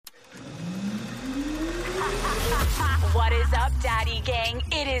What is up, Daddy Gang?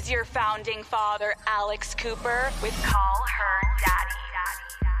 It is your founding father, Alex Cooper, with Call Her Daddy.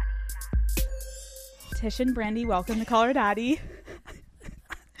 Tish and Brandi, welcome to Call Her Daddy.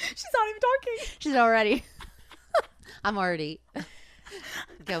 She's not even talking. She's already. I'm already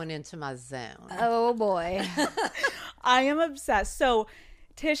going into my zone. Oh, boy. I am obsessed. So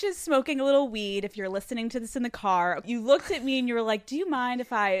Tish is smoking a little weed. If you're listening to this in the car, you looked at me and you were like, do you mind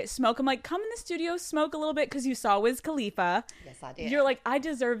if I smoke? I'm like, come in the studio, smoke a little bit, because you saw Wiz Khalifa. Yes, I did. You're like, I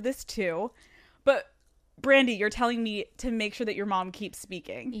deserve this too. But Brandi, you're telling me to make sure that your mom keeps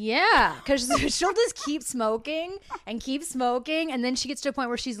speaking. Yeah, because she'll just keep smoking, and then she gets to a point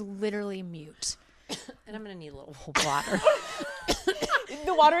where she's literally mute. And I'm going to need a little water.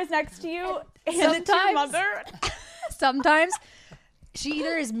 The water is next to you. Hand it to your mother. Sometimes she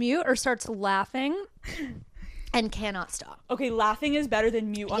either is mute or starts laughing and cannot stop. Okay, laughing is better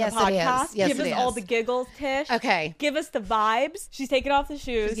than mute on Yes, a podcast. it is. Yes, Give it us all is. the giggles, Tish. Okay. Give us the vibes. She's taking off the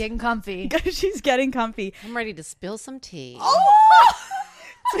shoes. She's getting comfy. She's getting comfy. I'm ready to spill some tea. Oh!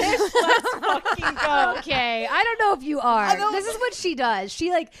 Tish, let's fucking go. Okay, I don't know if you are. This is what she does.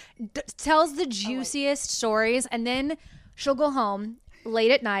 She tells the juiciest stories, and then she'll go home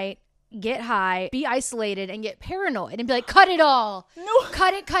late at night, get high, be isolated, and get paranoid and be like, cut it all. No.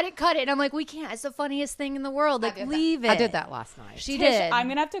 Cut it. And I'm like, we can't. It's the funniest thing in the world. Like, leave it. I did that last night. She Tish, did. I'm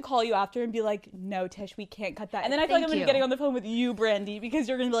going to have to call you after and be like, no, Tish, we can't cut that. And then I feel like I'm going to be getting on the phone with you, Brandi, because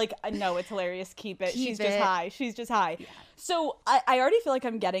you're going to be like, no, it's hilarious. Keep it. She's just high. She's just high. Yeah. So I already feel like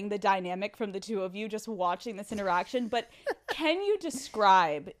I'm getting the dynamic from the two of you just watching this interaction. But can you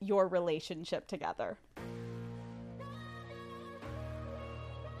describe your relationship together?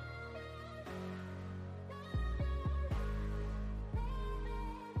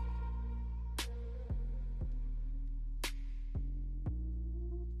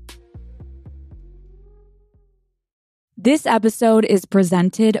 This episode is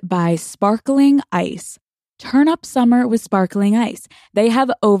presented by Sparkling Ice. Turn up summer with Sparkling Ice. They have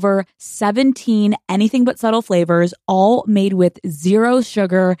over 17 anything but subtle flavors, all made with zero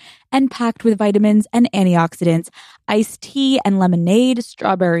sugar and packed with vitamins and antioxidants. Iced tea and lemonade,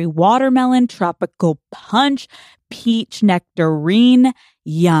 strawberry watermelon, tropical punch, peach nectarine.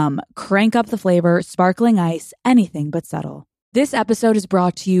 Yum. Crank up the flavor. Sparkling Ice, anything but subtle. This episode is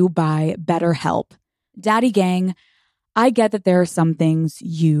brought to you by BetterHelp. Daddy Gang, I get that there are some things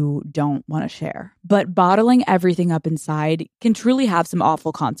you don't want to share, but bottling everything up inside can truly have some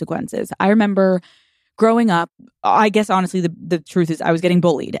awful consequences. I remember growing up, I guess honestly, the truth is I was getting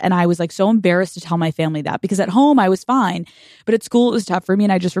bullied, and I was like so embarrassed to tell my family that, because at home I was fine, but at school it was tough for me.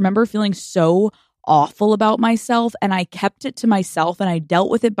 And I just remember feeling so awful about myself, and I kept it to myself and I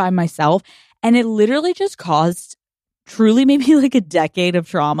dealt with it by myself. And it literally just caused truly maybe like a decade of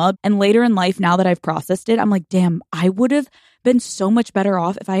trauma. And later in life, now that I've processed it, I'm like, damn, I would have been so much better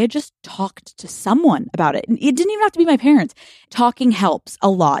off if I had just talked to someone about it. And it didn't even have to be my parents. Talking helps a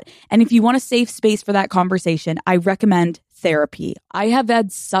lot. And if you want a safe space for that conversation, I recommend therapy. I have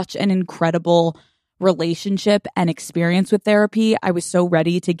had such an incredible relationship and experience with therapy. I was so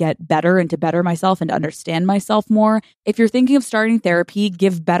ready to get better and to better myself and to understand myself more. If you're thinking of starting therapy,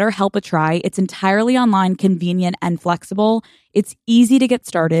 give BetterHelp a try. It's entirely online, convenient, and flexible. It's easy to get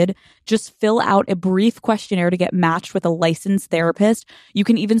started. Just fill out a brief questionnaire to get matched with a licensed therapist. You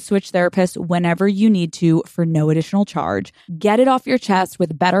can even switch therapists whenever you need to for no additional charge. Get it off your chest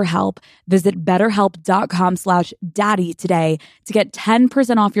with BetterHelp. Visit betterhelp.com/daddy today to get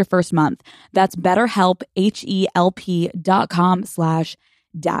 10% off your first month. That's BetterHelp,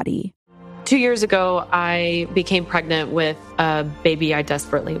 HELP.com/daddy. 2 years ago, I became pregnant with a baby I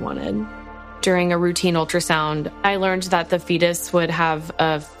desperately wanted. During a routine ultrasound, I learned that the fetus would have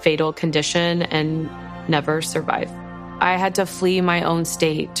a fatal condition and never survive. I had to flee my own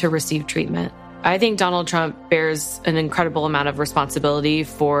state to receive treatment. I think Donald Trump bears an incredible amount of responsibility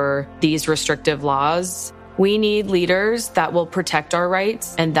for these restrictive laws. We need leaders that will protect our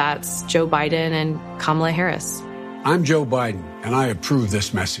rights, and that's Joe Biden and Kamala Harris. I'm Joe Biden, and I approve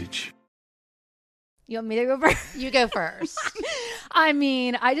this message. You want me to go first? You go first. I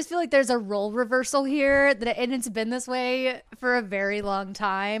mean, I just feel like there's a role reversal here, and it's been this way for a very long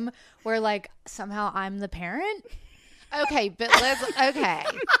time, where like somehow I'm the parent. Okay, but okay.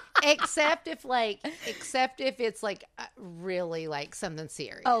 Except if it's like really like something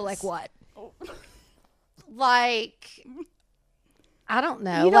serious. Oh, like what? Like, I don't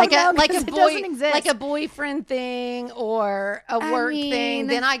know, You don't know, 'cause it doesn't exist. like a boyfriend thing or a work thing.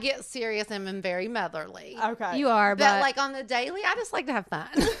 Then I get serious and I'm very motherly. Okay. You are, But like on the daily, I just like to have fun.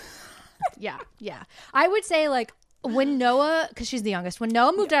 Yeah. I would say like when Noah, because she's the youngest, when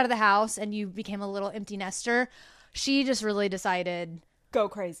Noah moved out of the house and you became a little empty nester, she just really decided Go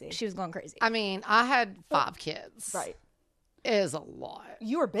crazy. she was going crazy. I mean, I had 5 kids. Right. It is a lot.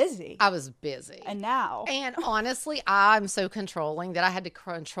 You were busy. I was busy. And now. And honestly, I'm so controlling that I had to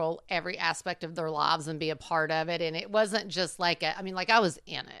control every aspect of their lives and be a part of it. And it wasn't just like I was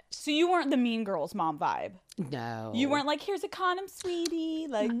in it. So you weren't the Mean Girls mom vibe. No. You weren't like, here's a condom, sweetie.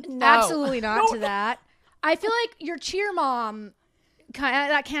 Like, No. Absolutely not to that. I feel like your cheer mom,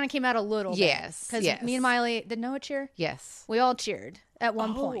 that kind of came out a little bit. Yes. Because yes. me and Miley, did Noah cheer? Yes. We all cheered at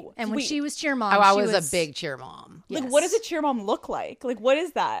one point. And when wait. she was cheer mom, I she was a big cheer mom. like, Yes. what does a cheer mom look like? Like, what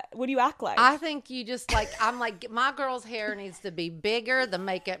is that? What do you act like? I think you just I'm like, my girl's hair needs to be bigger, the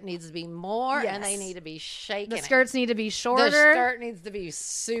makeup needs to be more, and they Yes. need to be shaking. The skirts need to be shorter. The skirt needs to be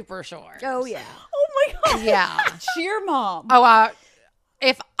super short. Oh, yeah. oh my God. Yeah. Cheer mom. Oh,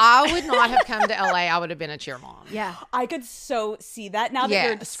 if I would not have come to LA, I would have been a cheer mom. Yeah. I could so see that now that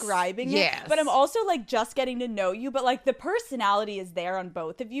you're Yes. describing it. Yes. But I'm also like just getting to know you. But like the personality is there on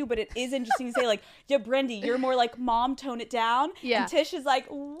both of you. But it is interesting to say like, yeah, Brandi, you're more like mom, tone it down. Yeah. And Tish is like,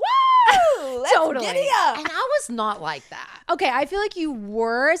 woo, let's Totally. giddy up. And I was not like that. Okay, I feel like you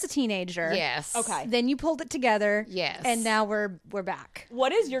were as a teenager. Yes. Okay. Then you pulled it together. Yes. And now we're back.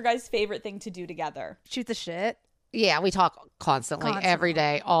 What is your guys' favorite thing to do together? Shoot the shit. Yeah, we talk constantly, every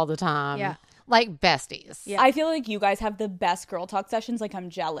day, all the time. Yeah. Like besties. Yeah. I feel like you guys have the best girl talk sessions. Like I'm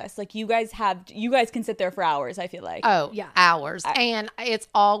jealous. Like you guys can sit there for hours, I feel like. Oh, Yeah. hours. And it's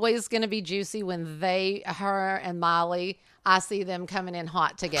always going to be juicy when her and Molly, I see them coming in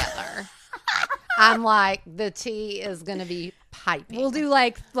hot together. I'm like, the tea is going to be piping. We'll do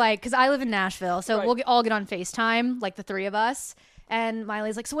like because I live in Nashville, so Right. we'll all get on FaceTime, like the three of us. And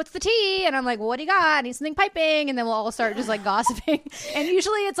Miley's like, so what's the tea? And I'm like, well, what do you got? I need something piping. And then we'll all start just like gossiping. And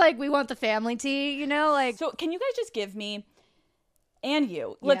usually it's like, we want the family tea, you know? Like, So can you guys just give me and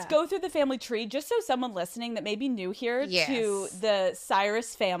you, let's Yeah. go through the family tree just so someone listening that may be new here Yes. to the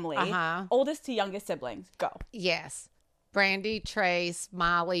Cyrus family, oldest to youngest siblings. Go. Yes. Brandi, Trace,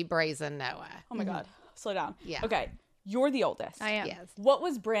 Molly, Brazen, Noah. Oh my God. Slow down. Yeah. Okay. You're the oldest. I am. Yes. What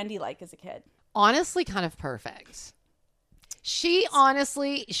was Brandi like as a kid? Honestly, kind of perfect. She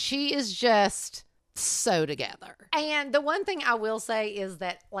is just so together. And the one thing I will say is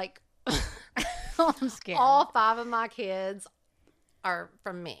that, like, I'm scared. all 5 of my kids are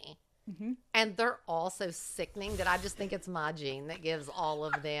from me. And they're all so sickening that I just think it's my gene that gives all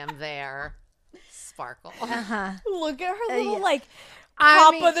of them their sparkle. Look at her little, yeah. like, I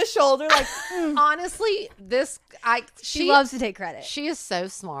pop mean- of the shoulder. Like, Honestly, she loves to take credit. She is so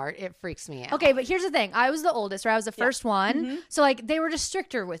smart. It freaks me out. Okay, but here's the thing. I was the oldest, or I was the first one. So, like, they were just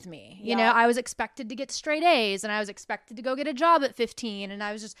stricter with me. You know, I was expected to get straight A's, and I was expected to go get a job at 15, and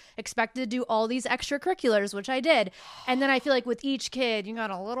I was just expected to do all these extracurriculars, which I did. And then I feel like with each kid, you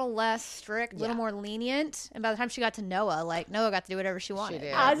got a little less strict, a little more lenient. And by the time she got to Noah, like, Noah got to do whatever she wanted.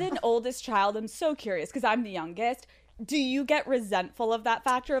 did. as an oldest child, I'm so curious because I'm the youngest. Do you get resentful of that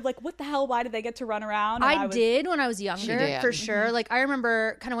factor of like, what the hell? Why did they get to run around? And I did when I was younger, did. for sure. Like, I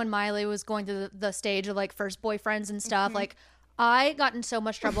remember kind of when Miley was going through the stage of like first boyfriends and stuff. Like, I got in so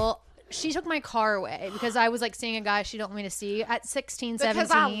much trouble. She took my car away because I was like seeing a guy she didn't want me to see at 16, 17. because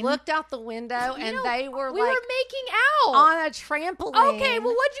I looked out the window and they were we like were making out on a trampoline. Okay,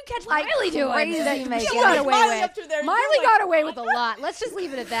 well, what'd you catch Like Miley doing? crazy That making she got out. away Miley with. up to there, Miley you're like- got away with a lot. Let's just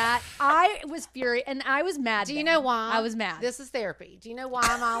leave it at that. I was furious, and I was mad. Do you know why? I was mad. This is therapy. Do you know why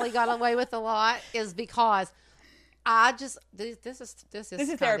Molly got away with a lot? Is because I just this is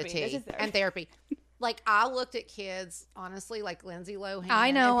therapy. therapy. This is therapy. And therapy. Like, I looked at kids, honestly, like Lindsay Lohan.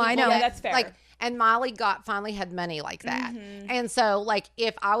 I know, and I people know. Yeah, that- that's fair. Like, and Molly finally had money like that. And so, like,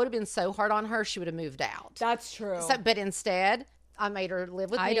 if I would have been so hard on her, she would have moved out. That's true. So, but instead, I made her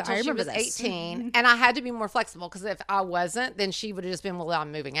live with me I until she remember was this. 18. And I had to be more flexible because if I wasn't, then she would have just been, well,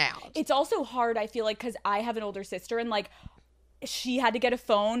 I'm moving out. It's also hard, I feel like, because I have an older sister and like she had to get a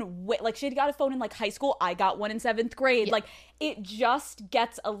phone. Like she had got a phone in like high school. I got one in 7th grade. Like it just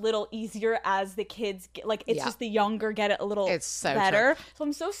gets a little easier as the kids get, like it's just the younger get it a little It's so better. true. So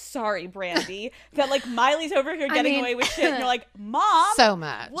I'm so sorry, Brandi, that like Miley's over here getting mean- away with shit and you're like, Mom, So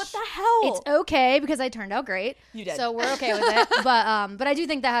much. what the hell? It's okay because I turned out great. You did. So we're okay with it. But I do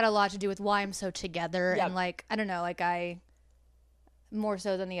think that had a lot to do with why I'm so together Yep. and like I don't know, like I more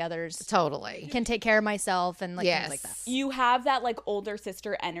so than the others Totally. can take care of myself and like things like that. You have that like older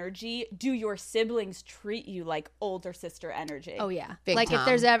sister energy. Do your siblings treat you like older sister energy? Oh yeah. Big like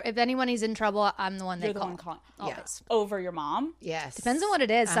time. if anyone is in trouble, I'm the one they You're the call. one calling. Always. Over your mom? Yes. Depends on what it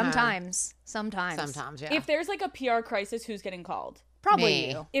is. Sometimes. Sometimes, yeah. If there's like a PR crisis, who's getting called? Probably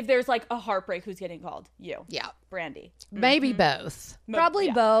Me. you. If there's like a heartbreak, who's getting called? You. Yeah. Brandi. Maybe both. Probably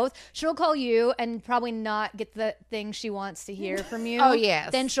Yeah. both. She'll call you and probably not get the thing she wants to hear from you. Oh,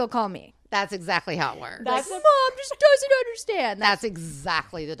 yes. Then she'll call me. That's exactly how it works. That's Mom just doesn't understand. That's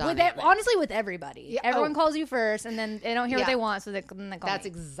exactly the with dynamic. honestly, with everybody. Yeah, Everyone oh. calls you first, and then they don't hear what Yeah. they want, so then they call That's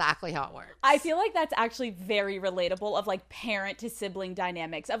me. exactly how it works. I feel like that's actually very relatable of like parent to sibling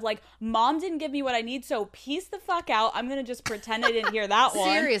dynamics of like mom didn't give me what I need, so peace the fuck out. I'm gonna just pretend I didn't hear that one.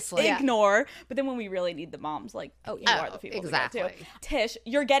 Seriously. Yeah. Ignore. But then when we really need the moms, like you are the people exactly. to go to. Tish,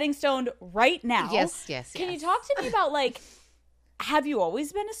 you're getting stoned right now. Yes. Can you talk to me about like, have you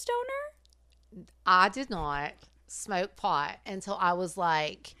always been a stoner? I did not smoke pot until I was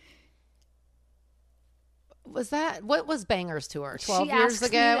like, what was Banger's tour? 12 She years asks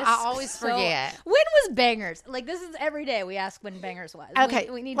ago? me this I always so- forget. When was Bangers? Like, this is every day we ask when Bangers was. Okay.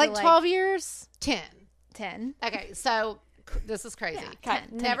 We need like to 12 years? 10. 10. Okay. So this is crazy. Okay.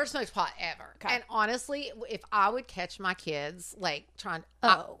 Never smoked pot ever. Okay. And honestly, if I would catch my kids like trying,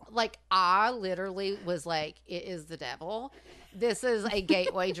 Oh. I literally was like, it is the devil. This is a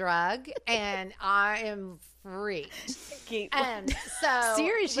gateway drug, and I am freaked. And so,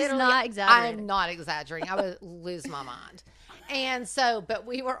 Serious, she's literally, not exaggerating. I'm not exaggerating. I would lose my mind. And so, but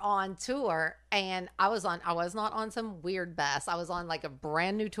we were on tour, and I was not on some weird bus. I was on like a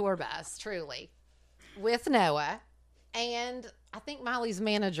brand new tour bus, truly, with Noah. And I think Miley's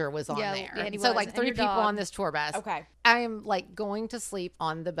manager was on Yeah, there. yeah, he So was. like And 3 your people dog. on this tour bus. Okay. I am like going to sleep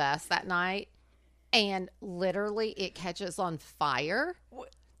on the bus that night, and literally it catches on fire.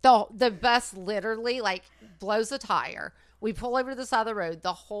 The bus literally like blows a tire. We pull over to the side of the road.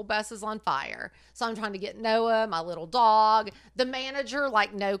 The whole bus is on fire. So I'm trying to get Noah, my little dog, the manager.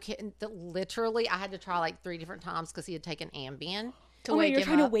 Like no kid. Literally, I had to try like 3 different times because he had taken Ambien. To Oh, no, wake you're him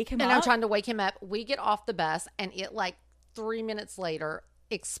trying to up. wake him And up. I'm trying to wake him up. We get off the bus, and it like 3 minutes later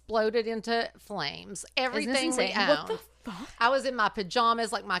exploded into flames. Everything we insane? own. What the fuck? I was in my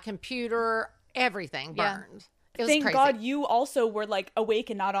pajamas, like my computer, everything Yeah. burned. It was Thank crazy. God you also were like awake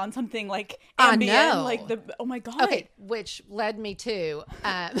and not on something like I Ambien. know. Like oh my God. Okay, which led me to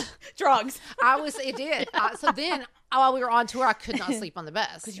Drugs. it did. So then while we were on tour, I could not sleep on the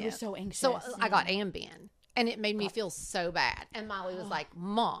bus Because you were so anxious. So I got Ambien, and it made me feel so bad. And Molly was like,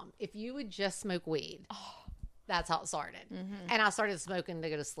 "Mom, if you would just smoke weed." That's how it started. And I started smoking to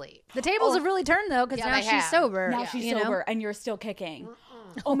go to sleep. The tables have really turned, though, because Yeah, now they she's have. sober. Now she's you know? sober and you're still kicking.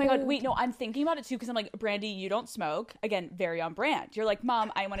 Oh my God. Wait, no, I'm thinking about it too because I'm like, Brandi, you don't smoke. Again, very on brand. You're like, Mom,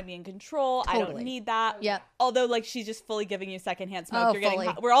 I want to be in control. I don't Totally. need that. Yep. Although, like, she's just fully giving you secondhand smoke. Oh, You're getting fully.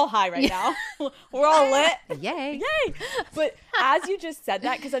 high. We're all high right now. We're all lit. Yay. Yay. But as you just said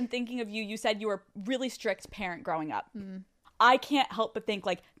that, because I'm thinking of you said you were a really strict parent growing up. I can't help but think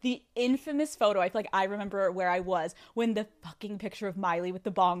like the infamous photo. I feel like I remember where I was when the fucking picture of Miley with the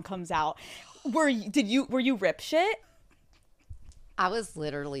bong comes out. Were you rip shit? I was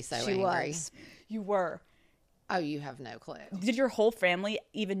literally so She angry. was. You were. Oh, you have no clue. Did your whole family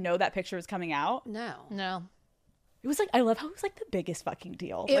even know that picture was coming out? No. No. It was like, I love how it was like the biggest fucking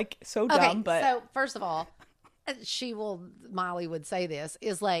deal. Like so dumb, but so first of all, Miley would say this,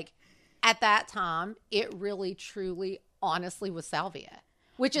 is like, at that time, it really, truly, honestly was salvia,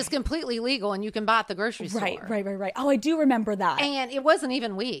 which is completely legal and you can buy at the grocery store. right. Oh, I do remember that. And it wasn't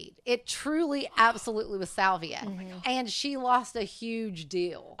even weed. It truly, absolutely was salvia. And she lost a huge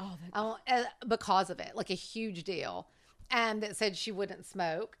deal because of it, like a huge deal. And that said she wouldn't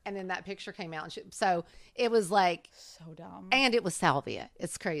smoke. And then that picture came out. And so it was like, so dumb. and it was salvia.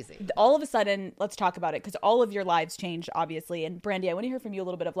 It's crazy. All of a sudden, let's talk about it because all of your lives changed, obviously. And Brandi, I want to hear from you a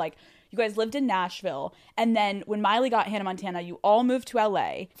little bit of like, you guys lived in Nashville. And then when Miley got Hannah Montana, you all moved to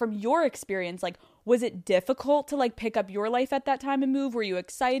LA. From your experience, like, was it difficult to like pick up your life at that time and move? Were you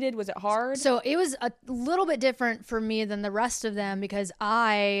excited? Was it hard? So it was a little bit different for me than the rest of them because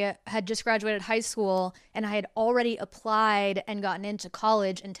I had just graduated high school and I had already applied and gotten into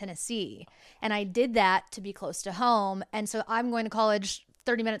college in Tennessee. And I did that to be close to home. And so I'm going to college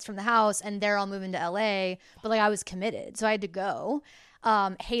 30 minutes from the house and there I'll move into LA. But like I was committed. So I had to go.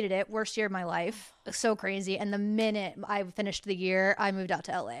 Hated it. Worst year of my life. So crazy. And the minute I finished the year, I moved out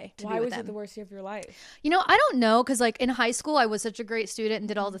to LA to Why be with was them. it the worst year of your life? You know, I don't know because like in high school, I was such a great student and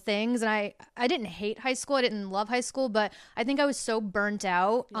did all the things. And I didn't hate high school. I didn't love high school, but I think I was so burnt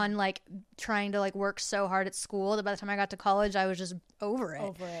out on like trying to like work so hard at school that by the time I got to college, I was just over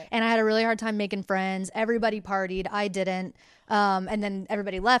it. And I had a really hard time making friends. Everybody partied. I didn't. And then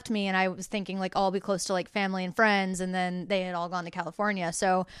everybody left me and I was thinking like, oh, I'll be close to like family and friends. And then they had all gone to California California.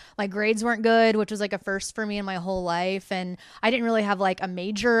 So my grades weren't good, which was like a first for me in my whole life. And I didn't really have like a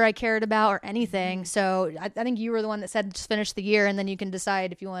major I cared about or anything. So I think you were the one that said just finish the year and then you can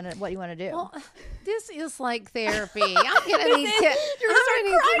decide if you want to, what you want to do. Well, this is like therapy. I'm gonna need to.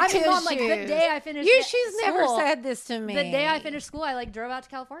 I mean, Mom, like the day I finished she's school, never said this to me. The day I finished school, I like drove out to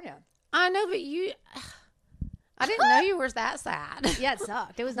California. I know, but I didn't know you were that sad. Yeah, it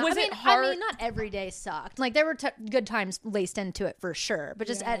sucked. It was not. Was I mean, it hard? I mean, not every day sucked. Like there were good times laced into it for sure. But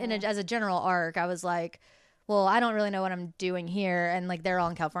just as a general arc, I was like, well, I don't really know what I'm doing here, and like they're all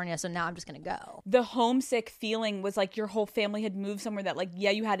in California, so now I'm just gonna go. The homesick feeling was like your whole family had moved somewhere that like,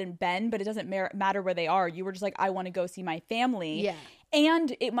 yeah, you hadn't been, but it doesn't matter where they are. You were just like, I want to go see my family. Yeah.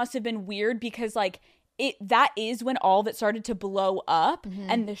 And it must have been weird because like that is when all of it started to blow up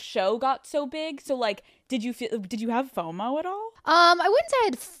and the show got so big. So like, did you have FOMO at all? I wouldn't say I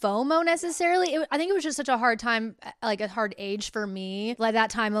had FOMO necessarily. I think it was just such a hard time, like a hard age for me. Like that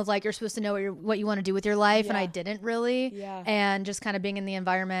time of like, you're supposed to know what you want to do with your life. And I didn't really. Yeah. And just kind of being in the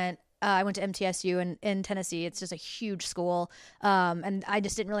environment. I went to MTSU in Tennessee. It's just a huge school. And I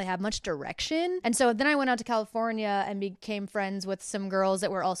just didn't really have much direction. And so then I went out to California and became friends with some girls that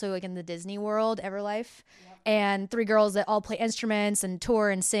were also like in the Disney World, Everlife. And 3 girls that all play instruments and tour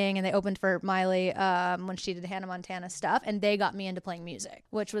and sing. And they opened for Miley when she did Hannah Montana stuff. And they got me into playing music,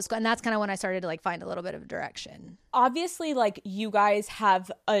 and that's kind of when I started to like find a little bit of direction. Obviously, like you guys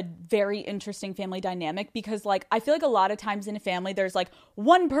have a very interesting family dynamic because like I feel like a lot of times in a family there's like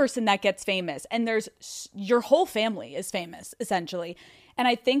one person that gets famous and there's your whole family is famous essentially. And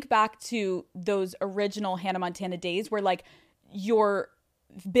I think back to those original Hannah Montana days where like your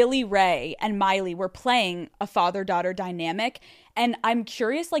Billy Ray and Miley were playing a father-daughter dynamic. And I'm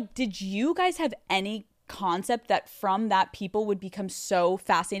curious, like, did you guys have any concept that from that people would become so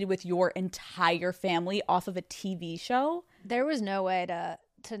fascinated with your entire family off of a TV show? There was no way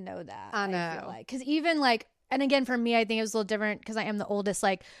to know that. I know. I feel like. Because even like, and again, for me, I think it was a little different because I am the oldest.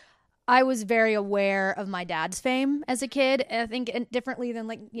 Like, I was very aware of my dad's fame as a kid, I think differently than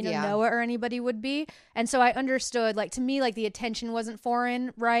like, Noah or anybody would be. And so I understood, like, to me, like the attention wasn't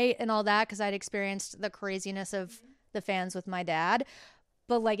foreign, right? And all that, because I'd experienced the craziness of the fans with my dad.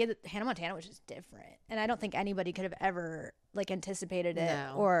 But like Hannah Montana was just different. And I don't think anybody could have ever like anticipated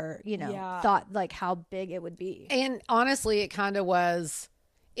it or, thought like how big it would be. And honestly, it kind of was,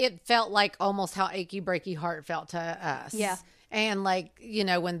 it felt like almost how Achy Breaky Heart felt to us. Yeah. And like,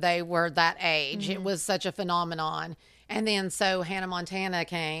 when they were that age, it was such a phenomenon. And then so Hannah Montana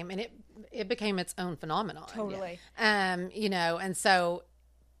came and it became its own phenomenon. Totally. And so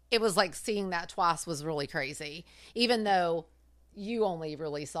it was like seeing that twice was really crazy, even though you only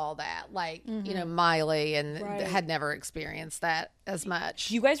really saw that, like, Miley and had never experienced that as much.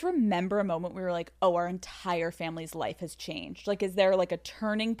 Do you guys remember a moment where we were like, oh, our entire family's life has changed? Like, is there like a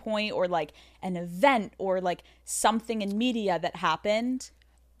turning point or like an event or like something in media that happened?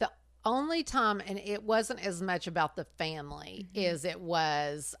 The only time, and it wasn't as much about the family as it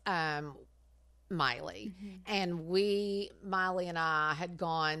was Miley. And Miley and I had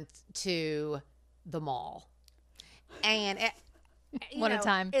gone to the mall. And What a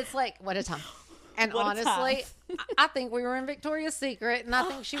time. It's like, what a time. And honestly, I think we were in Victoria's Secret, and I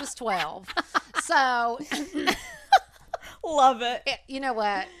think she was 12. So, love it. You know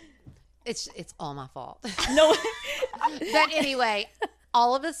what? It's all my fault. No. But anyway,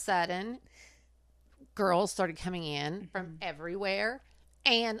 all of a sudden, girls started coming in from everywhere.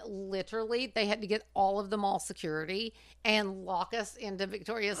 And literally, they had to get all of the mall security and lock us into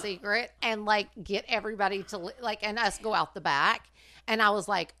Victoria's Secret and like get everybody to and us go out the back. And I was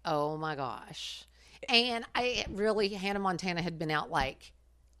like, oh my gosh. And Hannah Montana had been out like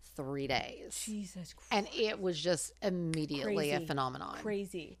 3 days. Jesus Christ. And it was just immediately a phenomenon.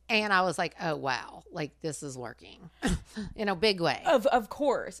 Crazy. And I was like, oh wow, like this is working in a big way. Of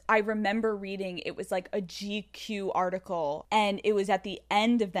course. I remember reading, it was like a GQ article, and it was at the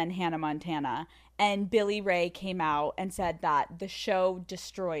end of then Hannah Montana, and Billy Ray came out and said that the show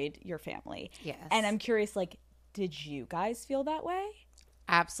destroyed your family. Yes. And I'm curious, like, did you guys feel that way?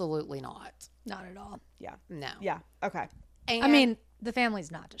 Absolutely not. Not at all. Yeah. No. Yeah. Okay. And I mean, the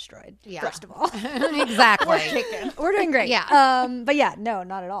family's not destroyed, first of all. Exactly. We're doing great. Yeah. But yeah, no,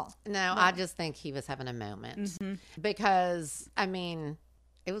 not at all. No, I just think he was having a moment because, I mean,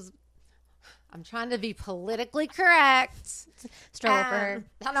 I'm trying to be politically correct. Struggle for her.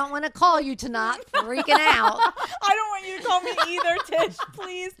 I don't want to call you tonight freaking out. I don't want you to call me either, Tish.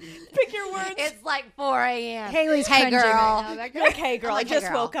 Please pick your words. It's like 4 a.m. Haley's hey, cringing girl. right now. You're like, hey, girl, like, I just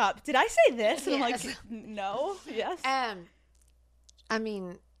hey, girl. woke up. Did I say this? And Yes. I'm like, no. Yes. I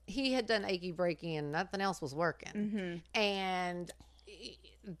mean, he had done achy breaky and nothing else was working. And,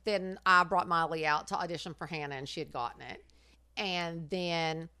 then I brought Miley out to audition for Hannah, and she had gotten it. And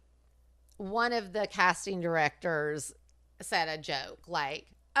then one of the casting directors said a joke like,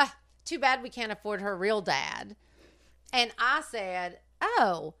 too bad we can't afford her real dad. And I said,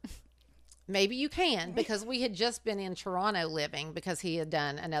 oh, maybe you can, because we had just been in Toronto living, because he had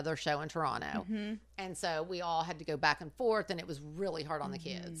done another show in Toronto. Mm-hmm. And so we all had to go back and forth, and it was really hard on the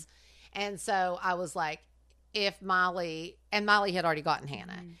kids. And so I was like, if Miley had already gotten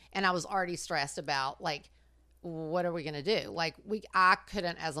Hannah, and I was already stressed about like, what are we going to do? Like I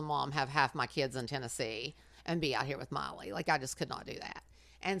couldn't, as a mom, have half my kids in Tennessee and be out here with Miley. Like I just could not do that.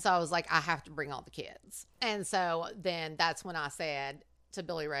 And so I was like, I have to bring all the kids. And so then that's when I said to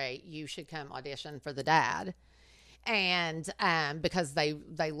Billy Ray, you should come audition for the dad. And because they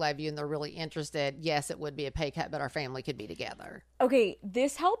love you and they're really interested. Yes, it would be a pay cut, but our family could be together. Okay,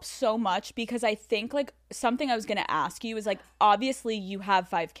 this helps so much, because I think like something I was going to ask you is like, obviously you have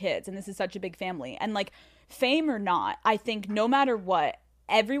 5 kids and this is such a big family, and like fame or not, I think no matter what,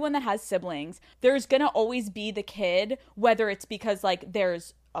 everyone that has siblings, there's going to always be the kid, whether it's because like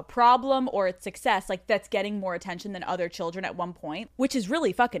there's a problem or it's success, like that's getting more attention than other children at one point, which is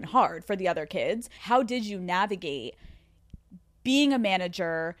really fucking hard for the other kids. How did you navigate being a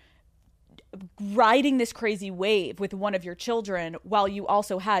manager, riding this crazy wave with one of your children while you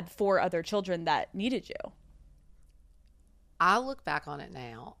also had 4 other children that needed you? I look back on it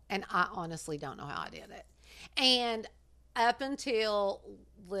now and I honestly don't know how I did it. And up until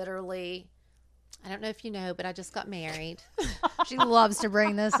literally, I don't know if you know, but I just got married. She loves to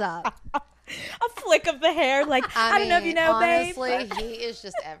bring this up. A flick of the hair, like, I don't know if you know, honestly, babe. He is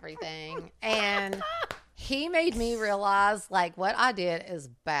just everything. And he made me realize, like, what I did is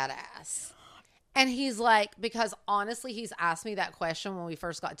badass. And he's like, because honestly, he's asked me that question when we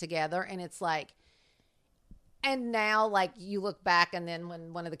first got together. And it's like, and now, like, you look back, and then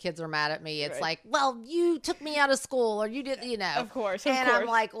when one of the kids are mad at me, it's like, well, you took me out of school, or you did, you know. Of course, and I'm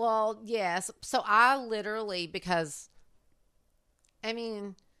like, well, yes. So I literally, because, I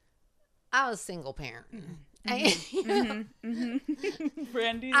mean, I was single parent. Brandy's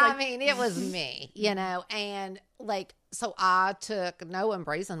I mean, it was me, you know. And, like, so I took Noah and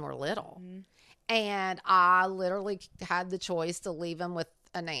Brazen were little. And I literally had the choice to leave them with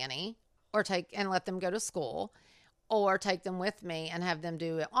a nanny, or take and let them go to school, or take them with me and have them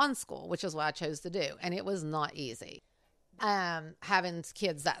do it on school, which is what I chose to do. And it was not easy, having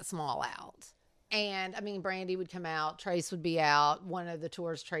kids that small out. And I mean, Brandi would come out, Trace would be out. One of the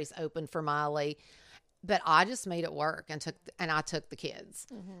tours Trace opened for Miley, but I just made it work and I took the kids.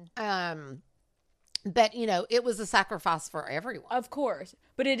 But you know, it was a sacrifice for everyone. Of course.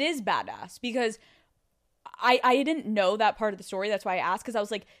 But it is badass, because I didn't know that part of the story. That's why I asked, because I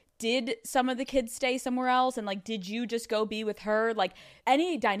was like, did some of the kids stay somewhere else? And like, did you just go be with her? Like,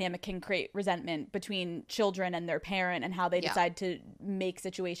 any dynamic can create resentment between children and their parent and how they decide to make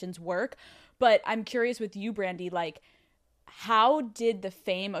situations work. But I'm curious with you, Brandi, like, how did the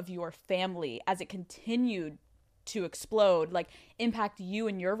fame of your family, as it continued to explode, like, impact you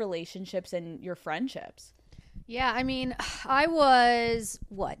and your relationships and your friendships? Yeah, I mean, I was,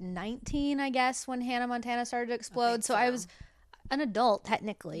 19, I guess, when Hannah Montana started to explode. So I was an adult,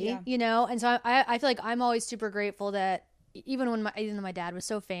 technically, you know? And so I feel like I'm always super grateful that even when my dad was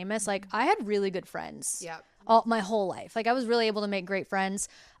so famous, like, I had really good friends. My whole life. Like, I was really able to make great friends.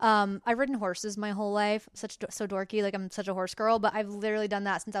 I've ridden horses my whole life. So dorky. Like, I'm such a horse girl, but I've literally done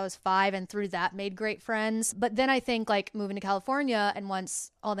that since I was 5, and through that made great friends. But then I think, like, moving to California, and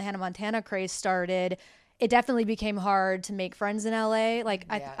once all the Hannah Montana craze started, it definitely became hard to make friends in LA. Like,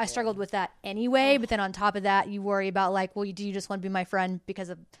 I struggled with that anyway. But then on top of that, you worry about, like, well, do you just want to be my friend because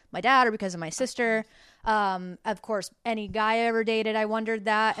of my dad or because of my sister? Of course, any guy I ever dated, I wondered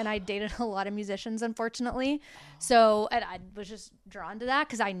that. And I dated a lot of musicians, unfortunately. So, and I was just drawn to that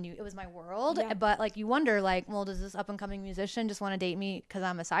because I knew it was my world. But, like, you wonder, like, well, does this up-and-coming musician just want to date me because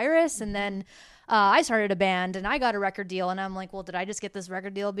I'm a Cyrus? And then I started a band and I got a record deal, and I'm like, well, did I just get this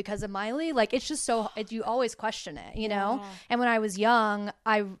record deal because of Miley? Like, it's just so, you always question it, you know? And when I was young,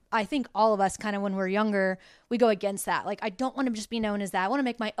 I think all of us kind of, when we're younger, we go against that. Like, I don't want to just be known as that. I want to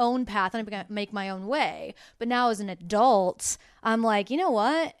make my own path. I want to make my own way. But now as an adult, I'm like, you know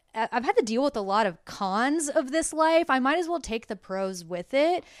what? I've had to deal with a lot of cons of this life. I might as well take the pros with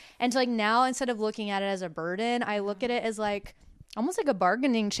it. And so, like, now, instead of looking at it as a burden, I look at it as, like, almost like a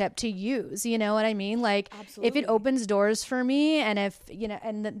bargaining chip to use. You know what I mean? Like, if it opens doors for me, and if, you know,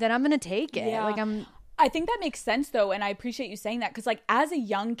 and then I'm going to take it. Like, I think that makes sense, though, and I appreciate you saying that, because, like, as a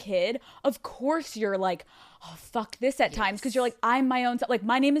young kid, of course you're like, oh, fuck this at times. Because you're like, I'm my own, like,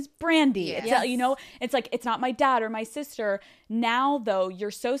 my name is Brandi. Yes. It's, you know, it's like, it's not my dad or my sister. Now, though,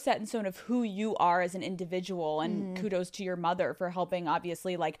 you're so set in stone of who you are as an individual. And kudos to your mother for helping,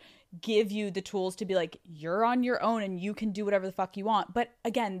 obviously, like, give you the tools to be like, you're on your own and you can do whatever the fuck you want. But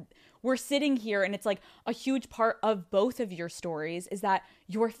again, we're sitting here and it's like a huge part of both of your stories is that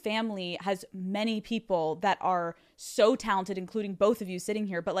your family has many people that are so talented, including both of you sitting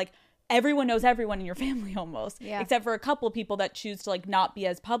here. But like, everyone knows everyone in your family almost, except for a couple of people that choose to like not be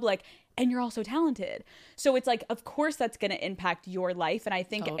as public, and you're also talented. So it's like, of course that's going to impact your life. And I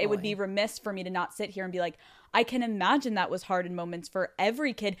think it would be remiss for me to not sit here and be like, I can imagine that was hard in moments for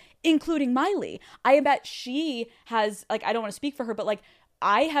every kid, including Miley. I bet she has, like, I don't want to speak for her, but like,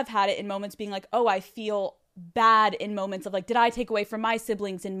 I have had it in moments being like, oh, I feel bad in moments of like, did I take away from my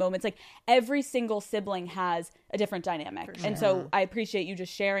siblings in moments? Like, every single sibling has a different dynamic. Sure. And so I appreciate you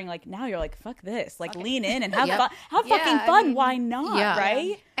just sharing, like, now you're like, fuck this, like lean in and have fun. Have fucking fun. I mean, why not?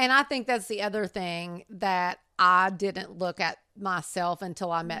 Right. And I think that's the other thing that I didn't look at myself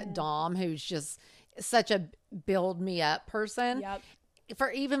until I met Dom, who's just such a build me up person.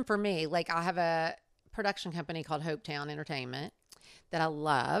 Even for me, like, I have a production company called Hopetown Entertainment that I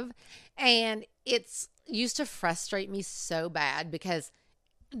love, and it's used to frustrate me so bad because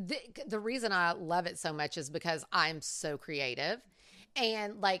the reason I love it so much is because I'm so creative,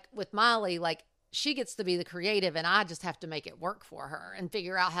 and like with Molly, like, she gets to be the creative and I just have to make it work for her and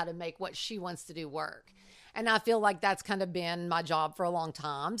figure out how to make what she wants to do work. And I feel like that's kind of been my job for a long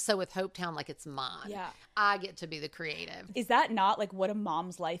time. So with Hopetown, like, it's mine. Yeah. I get to be the creative. Is that not like what a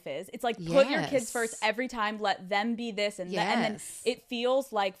mom's life is? It's like, put your kids first every time, let them be this and that. And then it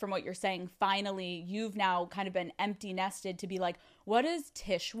feels like, from what you're saying, finally you've now kind of been empty nested to be like, what does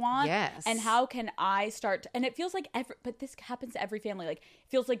Tish want? Yes. And how can I start and it feels like but this happens to every family. Like, it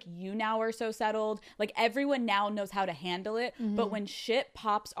feels like you now are so settled. Like, everyone now knows how to handle it. But when shit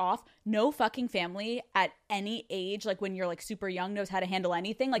pops off, no fucking family at any age, like when you're like super young, knows how to handle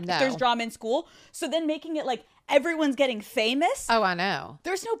anything. Like, if there's drama in school. So then making it like everyone's getting famous. Oh, I know.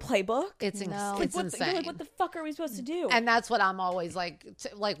 There's no playbook. It's insane. You're like, what the fuck are we supposed to do? And that's what I'm always like,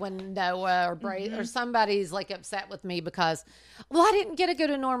 like when Noah or Bray or somebody's like upset with me because, well, I didn't get to go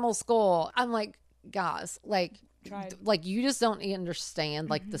to normal school. I'm like, guys, like you just don't understand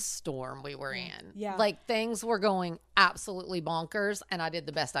like the storm we were in. Yeah. Like, things were going absolutely bonkers and I did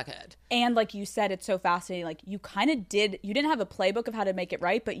the best I could. And like you said, it's so fascinating. Like, you kind of you didn't have a playbook of how to make it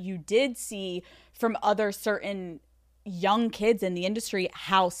right, but you did see from other certain young kids in the industry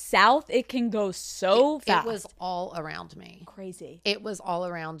how south it can go so fast. It was all around me. Crazy. It was all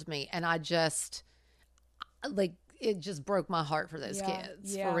around me. And I just, like, it just broke my heart for those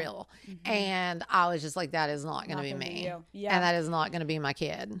kids, for real. And I was just like, that is not going to be me. And that is not going to be my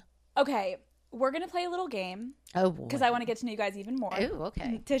kid. Okay. We're going to play a little game. Oh, boy. Because I want to get to know you guys even more. Oh,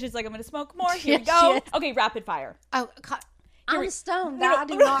 okay. Tish is like, I'm going to smoke more. Here we go. Okay, rapid fire. Oh, I'm stoned. I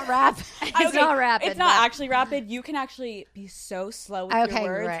do not rap. It's not rapid. It's not actually rapid. You can actually be so slow with your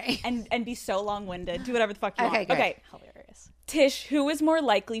words and be so long-winded. Do whatever the fuck you want. Great. Okay. Hilarious. Tish, who is more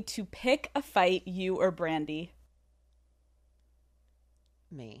likely to pick a fight, you or Brandi?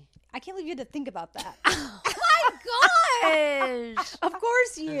 Me. I can't believe you had to think about that. Oh my gosh. Of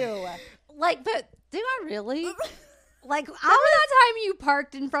course you. Like, but do I really? Like, remember that time you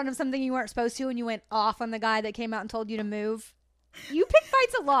parked in front of something you weren't supposed to and you went off on the guy that came out and told you to move? You pick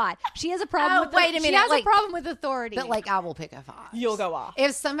fights a lot. She has a problem with wait a minute. She has a problem with authority. But like, I will pick a fight. You'll go off.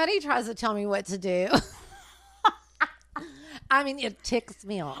 If somebody tries to tell me what to do, I mean, it ticks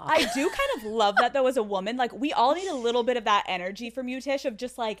me off. I do kind of love that, though, as a woman. Like, we all need a little bit of that energy from you, Tish, of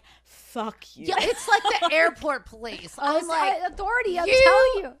just like, fuck you. Yeah, it's like the airport police. I'm like, authority, I'm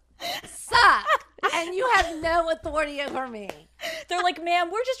telling you. Suck. And you have no authority over me. They're like, ma'am,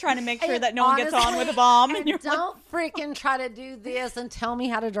 we're just trying to make sure that no one gets on with a bomb. And you're don't freaking try to do this and tell me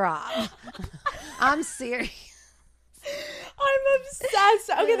how to drive. I'm serious. I'm obsessed.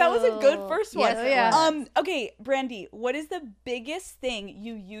 Okay, that was a good first one. Yes, okay, Brandi, what is the biggest thing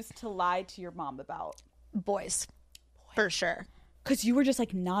you used to lie to your mom about? Boys. For sure. Because you were just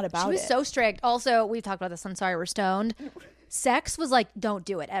like not about it. She was so strict. Also, we've talked about this on Sorry We're Stoned. Sex was like, don't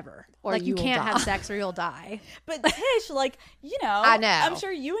do it ever. Or like, you can't have sex or you'll die. But Tish, like, you know, I know. I'm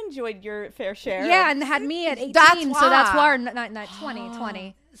sure you enjoyed your fair share. Yeah, and had me at 18, so that's why, not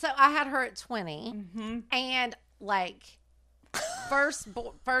 20. So I had her at 20, and like,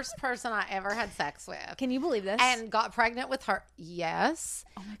 first person I ever had sex with. Can you believe this? And got pregnant with her. Yes.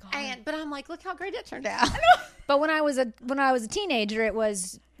 Oh my God. But I'm like, look how great it turned out. But when I was a teenager, it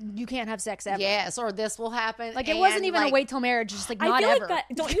was you can't have sex ever. Yes, or this will happen. Like it wasn't even a wait till marriage, just like not I feel ever. like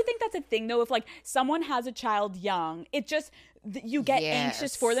that. Don't you think that's a thing though? If like someone has a child young, it just you get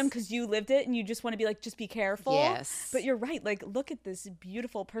anxious for them because you lived it and you just want to be like, just be careful. Yes. But you're right. Like, look at this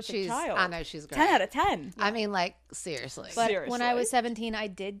beautiful, perfect child. I know she's great. 10 out of 10. I mean, like seriously. But when I was 17, I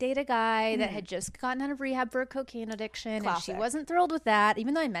did date a guy that had just gotten out of rehab for a cocaine addiction, Classic. and she wasn't thrilled with that,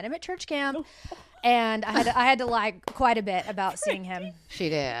 even though I met him at church camp. And I had to lie quite a bit about seeing him. She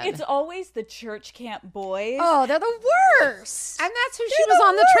did. It's always the church camp boys. Oh, they're the worst. And that's who she was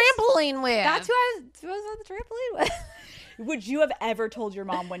on the trampoline with. That's who I was on the trampoline with. Would you have ever told your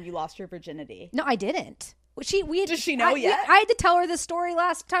mom when you lost your virginity? No, I didn't. Does she know yet? I had to tell her this story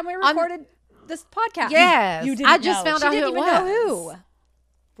last time we recorded this podcast. Yes. You didn't I just know. found She out didn't who even it was. know who.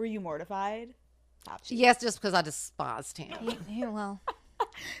 Were you mortified? Yes, just because I despised him. Yeah, well.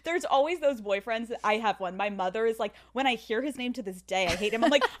 There's always those boyfriends that I have one. My mother is like, when I hear his name to this day, I hate him.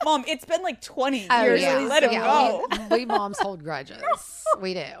 I'm like, Mom, it's been like 20 years. yeah. Let him go. We moms hold grudges.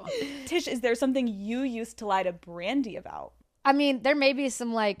 We do. Tish, is there something you used to lie to Brandi about? I mean, there may be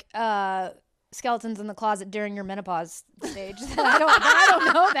some like skeletons in the closet during your menopause stage. I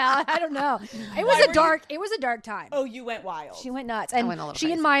don't know about. I don't know. It was a dark time. Oh, you went wild. She went nuts, and went a little she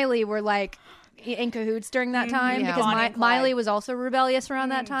crazy. and Miley were like in cahoots during that time Yeah. because Bonnie and Clyde. Miley was also rebellious around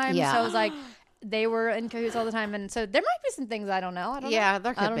that time. Yeah. So it was like they were in cahoots all the time, and so there might be some things I don't know. Yeah,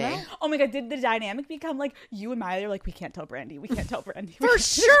 there I could don't be. know. Oh my God, did the dynamic become like you and Miley are like, we can't tell Brandi. We can't tell Brandi. For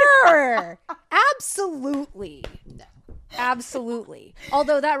sure. Absolutely. Absolutely.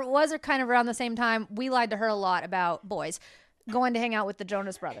 Although that was kind of around the same time, we lied to her a lot about boys going to hang out with the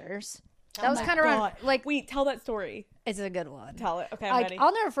Jonas Brothers. That was kind of around, like, Wait, tell that story. it's a good one. Tell it. Okay, I'm Like, ready.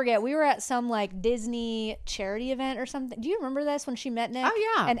 I'll never forget. We were at some like Disney charity event or something. Do you remember this when she met Nick?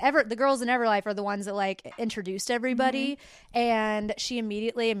 Oh, yeah. And the girls in Everlife are the ones that like introduced everybody, and she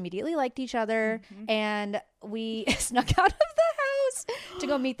immediately liked each other, and we snuck out of the house to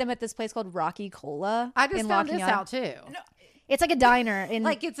go meet them at this place called Rocky Cola. I just in found Locking this Up. out too. It's like a diner in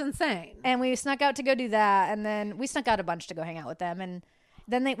Like it's insane. and we snuck out to go do that, and then we snuck out a bunch to go hang out with them, and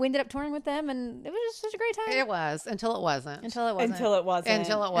then we ended up touring with them, and it was just such a great time. It was until it wasn't. Until it wasn't. Until it wasn't.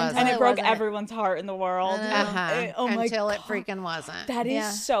 Until it wasn't. And it it broke wasn't. everyone's heart in the world. Oh my until God. it freaking wasn't. That is Yeah.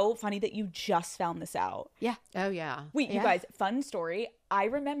 so funny that you just found this out. Yeah. Oh yeah. Wait, you Yeah. guys, fun story. I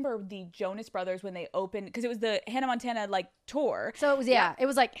remember the Jonas Brothers when they opened, because it was the Hannah Montana like tour. So it was it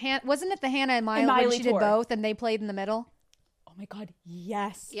was like wasn't it the Hannah and Miley, Miley when she tour. did both and they played in the middle? Oh my God,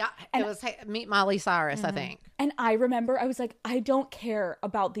 yes. Yeah. It was Meet Miley Cyrus, I think. And I remember I was like, I don't care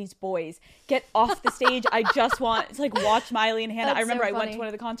about these boys. Get off the stage. I just want to like watch Miley and Hannah. That's I remember so I went funny. to one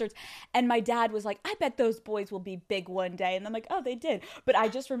of the concerts and my dad was like, I bet those boys will be big one day. And I'm like, oh, they did. But I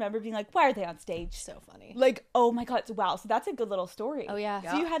just remember being like, why are they on stage? So funny. Like, oh my God. Wow. So that's a good little story. Oh, yeah.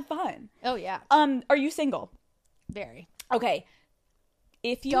 So you had fun. Oh yeah. Are you single? Very. Okay.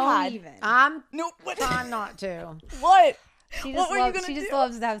 If you Don't had even. I'm No, what? trying not to. What? She What just were you loves, gonna she just do?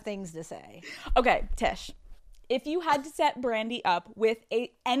 loves to have things to say. Okay, Tish. If you had to set Brandi up with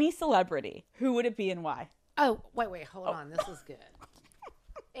any celebrity, who would it be and why? Oh, wait, hold on. This is good.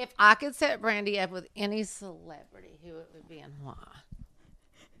 If I could set Brandi up with any celebrity, who it would be and why?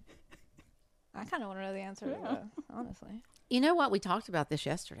 I kind of want to know the answer to that, honestly. You know what? We talked about this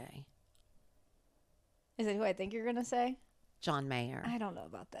yesterday. Is it who I think you're gonna say? John Mayer. I don't know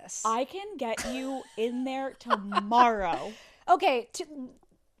about this. I can get you in there tomorrow. Okay,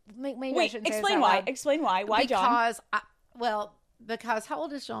 maybe I Wait, shouldn't say this explain out why. loud. Explain why. Why John? Because how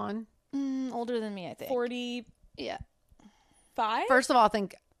old is John? Older than me, I think. 45? Yeah. First of all, I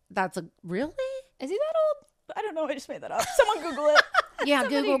think that's really? Is he that old? I don't know. I just made that up. Someone Google it. Yeah,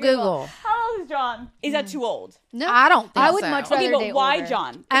 Google. How old is John? Is that too old? No, I don't think I would so. much Okay, rather but date why older.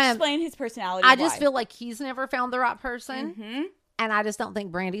 John? Um, Explain his personality. I just why. feel like he's never found the right person. And I just don't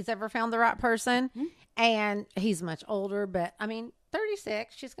think Brandy's ever found the right person. And he's much older, but I mean,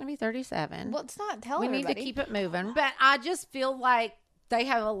 36. She's going to be 37. Well, it's not. Tell we need to everybody. keep it moving. But I just feel like they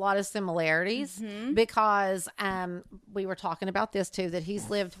have a lot of similarities because we were talking about this too, that he's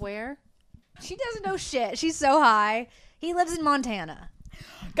lived where? She doesn't know shit. She's so high. He lives in Montana.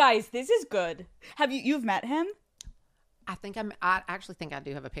 Guys, this is good. You've met him? I actually think I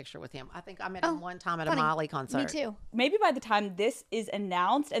do have a picture with him. I think I met him one time at funny. a Miley concert. Me too. Maybe by the time this is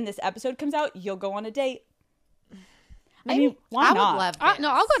announced and this episode comes out, you'll go on a date. I mean, why I not? would love this. No,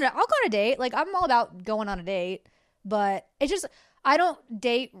 I'll go on a date. Like I'm all about going on a date, but it's just I don't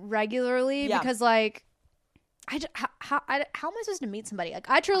date regularly Yeah. because like how am I supposed to meet somebody? Like,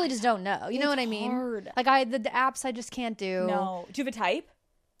 I truly just don't know. You know what I mean? Hard. Like, the apps I just can't do. No. Do you have a type?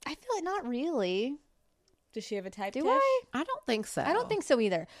 I feel like not really. Does she have a type? Do Tish? I don't think so. I don't think so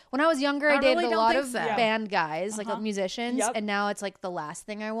either. When I was younger, I dated really a don't lot think of so. band guys, like musicians, Yep. and now it's like the last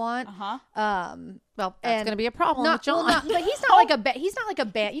thing I want. Well, that's And going to be a problem with John. But he's not like he's not like a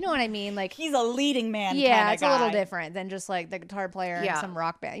band. You know what I mean? Like, He's a leading man. yeah, kinda it's a little guy. different than just like the guitar player in Yeah. some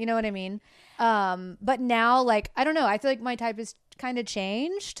rock band. You know what I mean? But now, like, I don't know. I feel like my type is kind of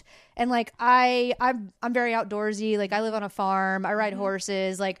changed, and like I'm very outdoorsy. Like, I live on a farm. I ride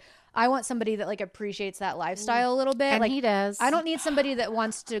horses. Like, I want somebody that like appreciates that lifestyle a little bit. And like he does. I don't need somebody that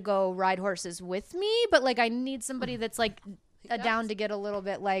wants to go ride horses with me, but like I need somebody that's like down to get a little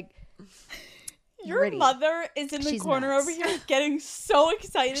bit like. Your gritty. mother is in the She's corner nuts. over here getting so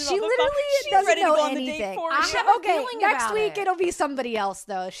excited. She about the fact literally she's doesn't ready know to go on the anything. date for I you. have a Okay, feeling next about week it. it'll be somebody else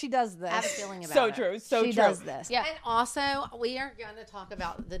though. She does this. I have a feeling about So it. true. So She true. does this. Yeah. And also, we are going to talk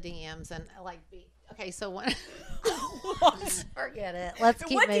about the DMs and like okay, so when forget it. Let's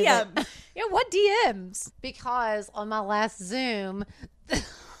keep What moving. DM? Yeah. What DMs? Because on my last Zoom,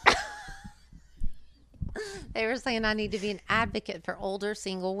 they were saying I need to be an advocate for older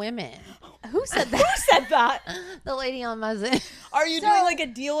single women. Who said that? Who said that? The lady on my Zoom. Are you doing like a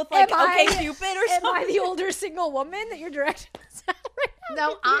deal with like Am I- OkCupid or Am something? I the older single woman that you're directing this at right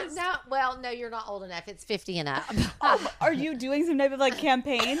now? No, you're not old enough. It's 50 and up. Are you doing some type of like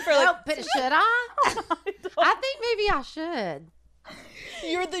campaign for like? Oh, but should I? I think maybe I should.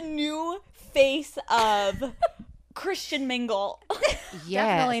 You're the new face of Christian Mingle. Yes.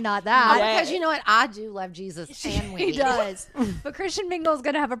 Definitely not that. Yeah. Because you know what? I do love Jesus and weed. He does. But Christian Mingle's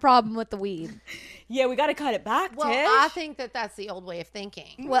going to have a problem with the weed. Yeah, we got to cut it back, Well, Tish. I think that's the old way of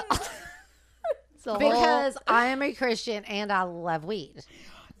thinking. Well, so Because I am a Christian and I love weed.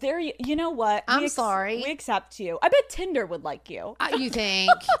 There, you know what? I'm sorry. We accept you. I bet Tinder would like you. You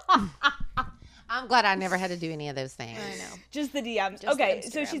think? I'm glad I never had to do any of those things. I know. Just the DMs. Just okay, the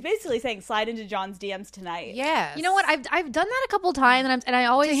so Instagram. she's basically saying slide into John's DMs tonight. Yes. You know what? I've done that a couple times, and I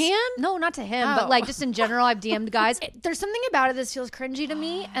always To him? No, not to him, Oh. but like just in general, I've DM'd guys. There's something about it that feels cringy to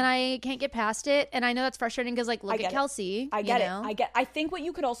me, and I can't get past it. And I know that's frustrating because like look get at it. Kelsey. I get you it. know? I think what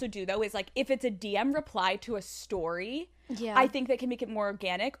you could also do though is like if it's a DM reply to a story, Yeah. I think that can make it more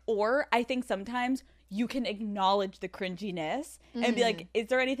organic. Or I think sometimes you can acknowledge the cringiness and be like, is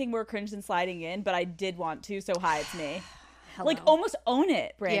there anything more cringe than sliding in? But I did want to, so hi, it's me. Like almost own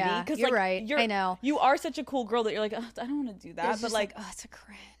it, Brandi. Yeah, Because you're like, right. I know. You are such a cool girl that you're like, I don't want to do that. It's But just like, oh, it's a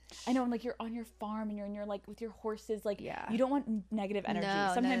cringe. I know, and like you're on your farm and you're in your like with your horses, like Yeah. you don't want negative energy.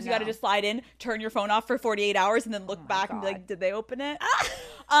 No, Sometimes no, you got to no. just slide in, turn your phone off for 48 hours, and then look back and be like, did they open it?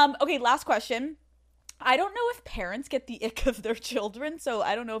 Okay, last question. I don't know if parents get the ick of their children, so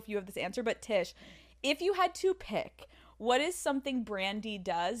I don't know if you have this answer, but Tish, if you had to pick, what is something Brandi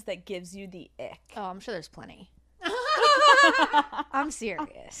does that gives you the ick? Oh, I'm sure there's plenty. I'm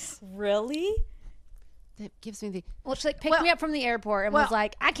serious. Really? That gives me the. Well, she like picked me up from the airport and was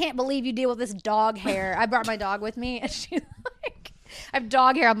like, "I can't believe you deal with this dog hair." I brought my dog with me, and she's like, "I have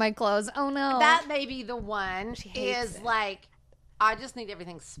dog hair on my clothes." Oh no, That may be the one. hates Is it. like, I just need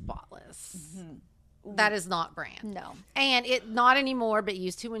everything spotless. That is not Brand. no. And it not anymore, but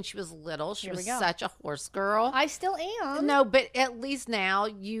used to when she was little. She Here we was go. such a horse girl. I still am. No, but at least now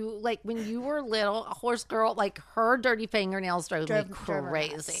you like when you were little, a horse girl, like her dirty fingernails drove me drove her nuts.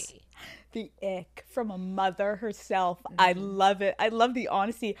 crazy. The ick from a mother herself. I love it. I love the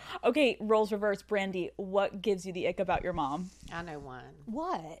honesty. Okay, roles reverse. Brandi, what gives you the ick about your mom? I know one.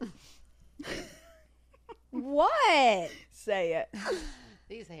 What? What? Say it.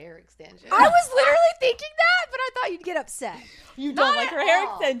 These hair extensions. I was literally thinking that, but I thought you'd get upset. You don't like her hair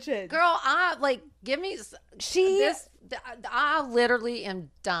extensions. Girl, I like give me She- this. I literally am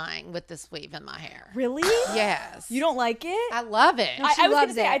dying with this weave in my hair. Really? Yes, You don't like it? I love it. I She was gonna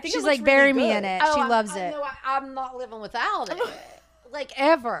loves say, it. I think it She's looks like, bury really me good. in it. Oh, She loves I it. know I'm not living without it. Like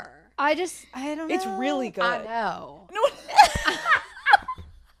ever. I don't know. It's really good. I know. No.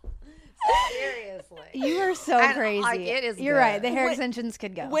 Seriously. You are so And, crazy. like, it is You're good. right. The hair When- extensions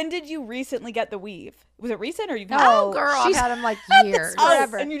could go. When did you recently get the weave? Was it recent or you've No. had Oh, girl, I've she's- had them like years. Oh,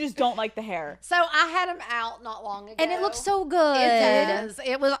 forever. and you just don't like the hair. So I had them out not long ago. And it looks so good. It does.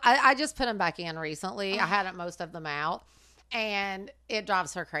 It was. I just put them back in recently. I had most of them out, and it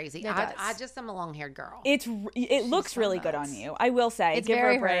drives her crazy. It does. I just am a long-haired girl. It looks so really good nuts. on you. I will say. It's Give her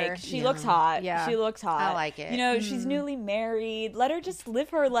very a break. her. She Yeah. looks hot. Yeah. She looks hot. I like it. You know, she's newly married. Let her just live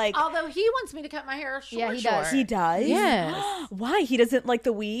her like. Although he wants me to cut my hair short. Yeah, he does. He does. Yes. Why? He doesn't like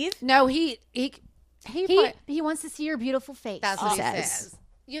the weave. No, he He wants to see your beautiful face. That's he what he says. says.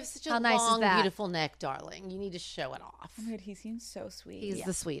 You have such a How nice is long, that? beautiful neck, darling. You need to show it off. Oh my God, he seems so sweet. He's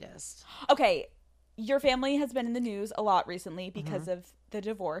the sweetest. Okay, your family has been in the news a lot recently because of the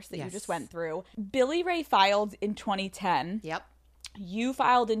divorce that you just went through. Billy Ray filed in 2010. Yep. You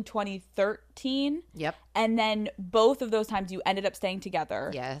filed in 2013. Yep. And then both of those times you ended up staying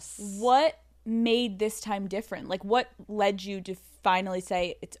together. Yes. What made this time different? Like, what led you to finally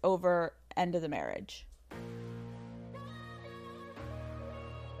say it's over, end of the marriage?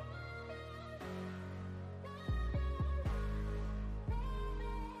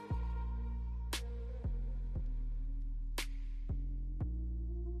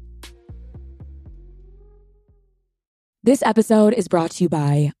 This episode is brought to you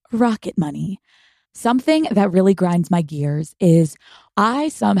by Rocket Money. Something that really grinds my gears is I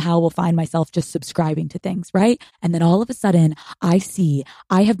somehow will find myself just subscribing to things, right? And then all of a sudden I see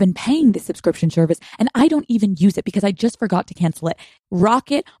I have been paying this subscription service and I don't even use it because I just forgot to cancel it.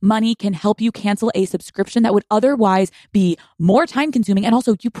 Rocket Money can help you cancel a subscription that would otherwise be more time consuming and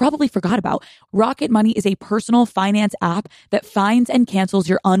also you probably forgot about. Rocket Money is a personal finance app that finds and cancels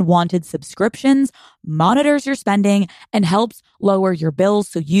your unwanted subscriptions, monitors your spending, and helps lower your bills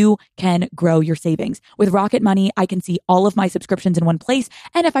so you can grow your savings. With Rocket Money, I can see all of my subscriptions in one place,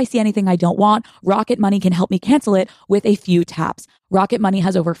 and if I see anything I don't want, Rocket Money can help me cancel it with a few taps. Rocket Money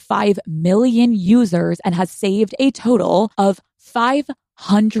has over 5 million users and has saved a total of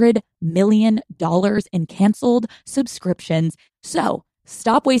 $500 million in canceled subscriptions. So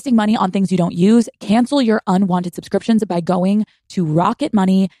stop wasting money on things you don't use. Cancel your unwanted subscriptions by going to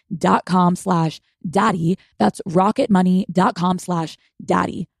rocketmoney.com/daddy. That's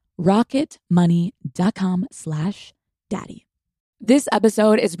rocketmoney.com/daddy. rocketmoney.com/daddy. This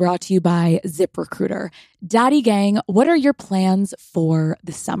episode is brought to you by ZipRecruiter. Daddy Gang, what are your plans for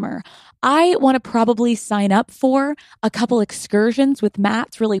the summer? I want to probably sign up for a couple excursions with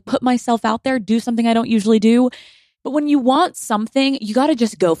Matt to really put myself out there, do something I don't usually do. But when you want something, you got to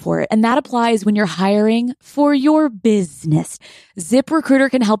just go for it. And that applies when you're hiring for your business. ZipRecruiter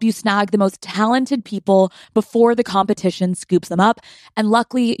can help you snag the most talented people before the competition scoops them up. And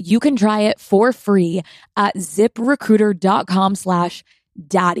luckily, you can try it for free at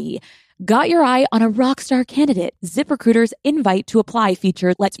ziprecruiter.com/daddy. Got your eye on a rockstar candidate? ZipRecruiter's invite to apply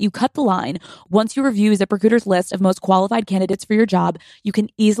feature lets you cut the line. Once you review ZipRecruiter's list of most qualified candidates for your job, you can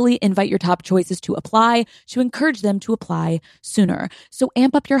easily invite your top choices to apply to encourage them to apply sooner. So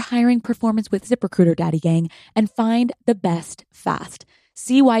amp up your hiring performance with ZipRecruiter, Daddy Gang, and find the best fast.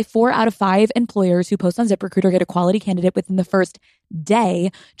 See why 4 out of 5 employers who post on ZipRecruiter get a quality candidate within the first day.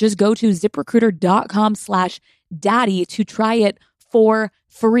 Just go to ziprecruiter.com/daddy to try it for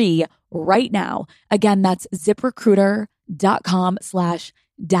free right now. Again, that's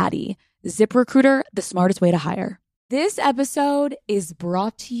ziprecruiter.com/daddy. ZipRecruiter, the smartest way to hire. This episode is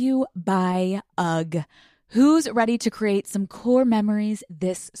brought to you by UGG. Who's ready to create some core memories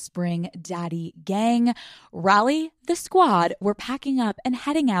this spring, Daddy Gang? Rally the squad. We're packing up and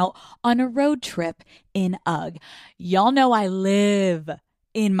heading out on a road trip in UGG. Y'all know I live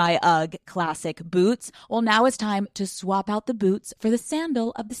in my UGG classic boots. Well, now it's time to swap out the boots for the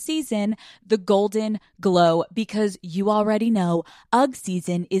sandal of the season, the Golden Glow, because you already know UGG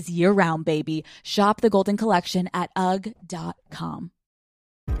season is year-round, baby. Shop the Golden Collection at UGG.com.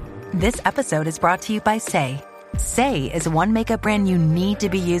 This episode is brought to you by Say. Say is one makeup brand you need to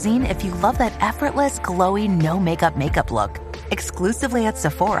be using if you love that effortless, glowy, no makeup look. Exclusively at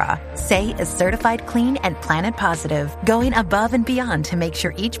Sephora, Say is certified clean and planet positive, going above and beyond to make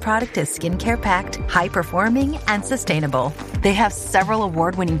sure each product is skincare packed, high performing, and sustainable. They have several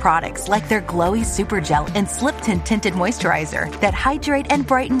award-winning products like their glowy super gel and slip tint tinted moisturizer that hydrate and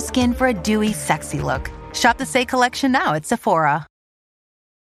brighten skin for a dewy, sexy look. Shop the Say collection now at Sephora.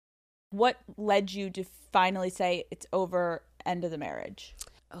 What led you to finally say it's over, end of the marriage?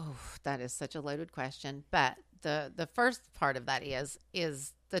 Oh, that is such a loaded question. But the first part of that is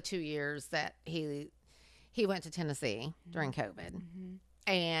the 2 years that he went to Tennessee during COVID. Mm-hmm.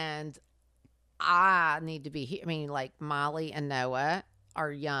 And I need to be here. I mean, like Molly and Noah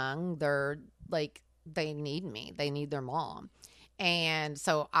are young. They're like, they need me. They need their mom. And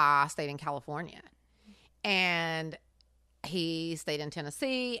so I stayed in California. And he stayed in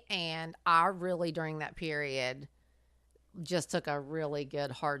Tennessee, and I really, during that period, just took a really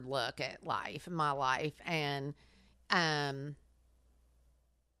good hard look at my life, and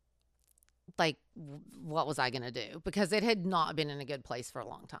like, what was I going to do? Because it had not been in a good place for a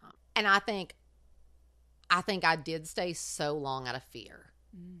long time. And I think I did stay so long out of fear,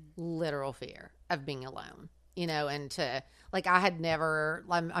 literal fear of being alone, and to, like, I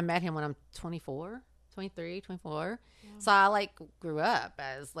met him when I'm 24. 23, 24. Yeah. So I like grew up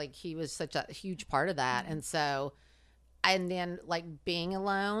as like he was such a huge part of that. And so, and then like being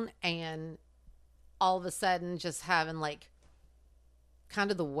alone and all of a sudden just having like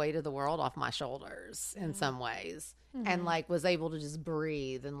kind of the weight of the world off my shoulders in some ways. And like was able to just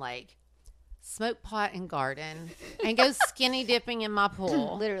breathe and like smoke pot and garden and go skinny dipping in my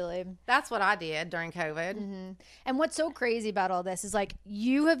pool. Literally. That's what I did during COVID. And what's so crazy about all this is like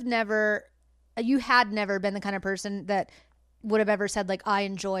you had never been the kind of person that would have ever said like I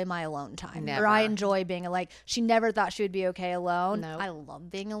enjoy my alone time Never. or I enjoy being like she never thought she would be okay alone. Nope. I love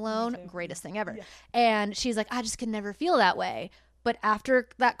being alone. Greatest thing ever. Yeah. And she's like, I just could never feel that way. But after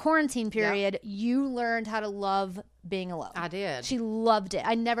that quarantine period, you learned how to love being alone. I did. She loved it.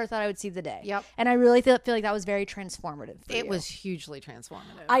 I never thought I would see the day. Yep. And I really feel like that was very transformative for you. It was hugely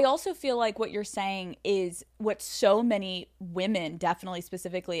transformative. I also feel like what you're saying is what so many women definitely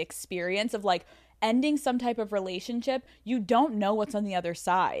specifically experience of like ending some type of relationship. You don't know what's on the other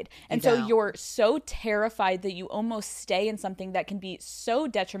side. And so you're so terrified that you almost stay in something that can be so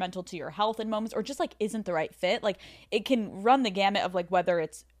detrimental to your health in moments or just like isn't the right fit. Like it can run the gamut of like whether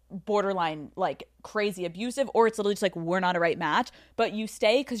it's borderline like crazy abusive or it's literally just like we're not a right match, but you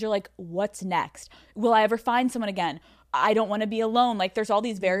stay because you're like, what's next? Will I ever find someone again? I don't want to be alone. Like there's all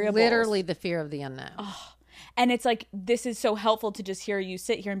these variables. Literally the fear of the unknown. And it's like this is so helpful to just hear you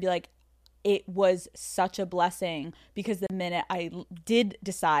sit here and be like, it was such a blessing because the minute I did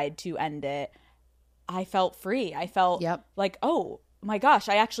decide to end it, I felt free. I felt like, oh my gosh,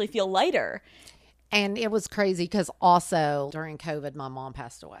 I actually feel lighter. And it was crazy because also during COVID, my mom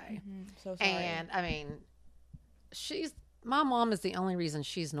passed away. So sorry. And I mean, my mom is the only reason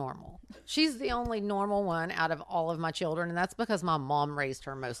she's normal. She's the only normal one out of all of my children. And that's because my mom raised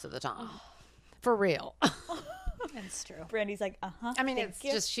her most of the time. For real. That's true. Brandy's like, I mean, it's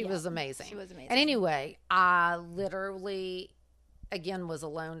just, she was amazing. She was amazing. And anyway, I literally, again, was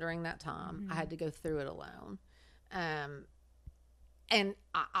alone during that time. I had to go through it alone. And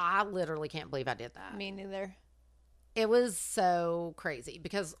I literally can't believe I did that. Me neither. It was so crazy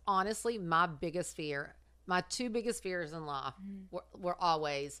because honestly, my two biggest fears in life were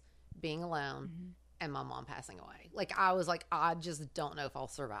always being alone and my mom passing away. Like I was like, I just don't know if I'll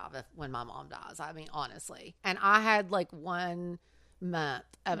survive when my mom dies. I mean, honestly. And I had like 1 month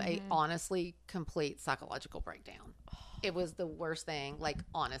of a honestly complete psychological breakdown. It was the worst thing. Like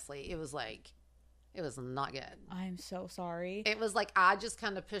honestly, it was not good. I'm so sorry. It was like I just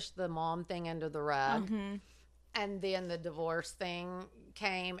kind of pushed the mom thing under the rug. And then the divorce thing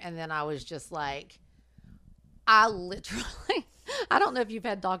came and then I was just like, I literally I don't know if you've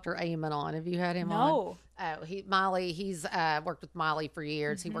had Dr. Amen on. Have you had him on? No. Miley, he's worked with Miley for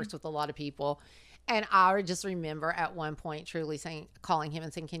years. He works with a lot of people. And I just remember at one point truly calling him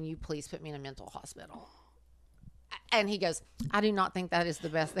and saying, can you please put me in a mental hospital? And he goes, I do not think that is the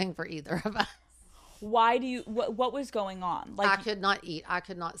best thing for either of us. Why do you, what was going on? Like I could not eat. I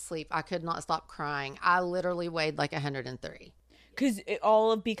could not sleep. I could not stop crying. I literally weighed like 103.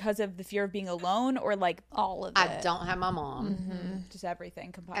 Because of the fear of being alone or like all of it? I don't have my mom. Just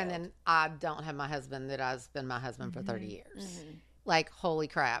everything compiled. And then I don't have my husband that has been my husband for 30 years. Like, holy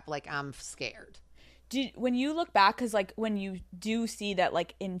crap. Like, I'm scared. When you look back, because like when you do see that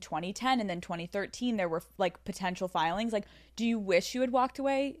like in 2010 and then 2013 there were like potential filings, like do you wish you had walked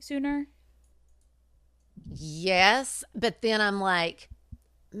away sooner? Yes, but then I'm like,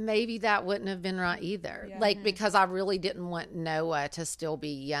 maybe that wouldn't have been right either. Yeah. Like, because I really didn't want Noah to still be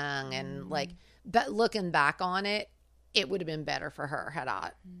young and like, but looking back on it, it would have been better for her had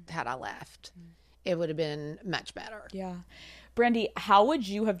I left. It would have been much better. Yeah. Brandi, how would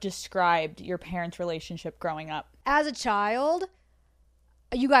you have described your parents' relationship growing up? As a child,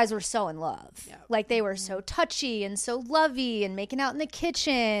 you guys were so in love. Yeah. Like they were so touchy and so lovey and making out in the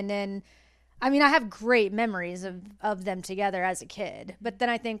kitchen. And I mean, I have great memories of them together as a kid. But then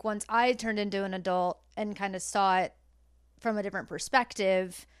I think once I turned into an adult and kind of saw it from a different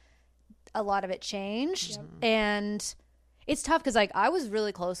perspective, a lot of it changed. Yep. And it's tough because like I was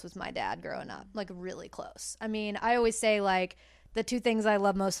really close with my dad growing up, like really close. I mean, I always say like the two things I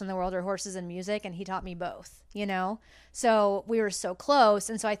love most in the world are horses and music, and he taught me both, you know? So we were so close.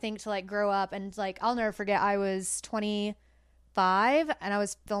 And so I think to like grow up and like, I'll never forget, I was 25 and I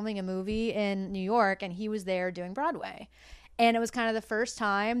was filming a movie in New York and he was there doing Broadway. And it was kind of the first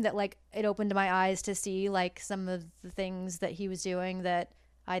time that like it opened my eyes to see like some of the things that he was doing that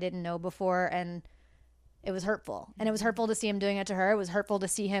I didn't know before. And it was hurtful. And it was hurtful to see him doing it to her. It was hurtful to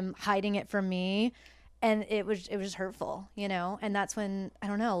see him hiding it from me. And it was just hurtful, you know? And that's when, I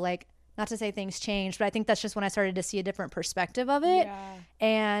don't know, like, not to say things changed, but I think that's just when I started to see a different perspective of it. Yeah.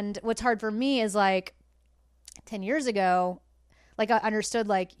 And what's hard for me is like, 10 years ago, like I understood,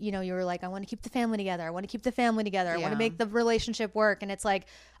 like, you know, you were like, I want to keep the family together. I want to keep the family together. I want to make the relationship work. And it's like,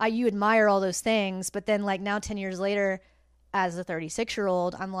 you admire all those things. But then like now 10 years later, as a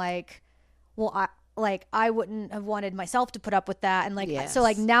 36-year-old, I'm like, well, I wouldn't have wanted myself to put up with that. And like, so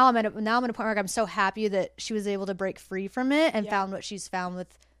like now I'm at a point where I'm so happy that she was able to break free from it and found what she's found with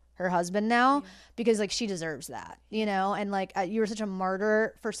her husband now, because like she deserves that, you know. And like you were such a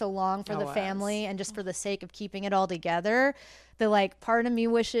martyr for so long for the family and just for the sake of keeping it all together, that like part of me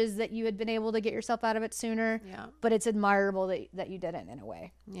wishes that you had been able to get yourself out of it sooner. But it's admirable that you didn't, in a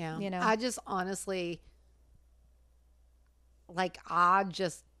way. You know, I just honestly, like, I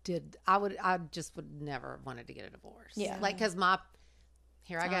just would never have wanted to get a divorce. Like, because my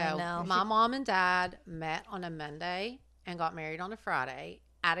mom and dad met on a Monday and got married on a Friday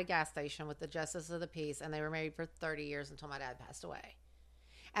at a gas station with the justice of the peace, and they were married for 30 years until my dad passed away.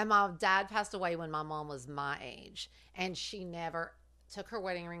 And my dad passed away when my mom was my age, and she never took her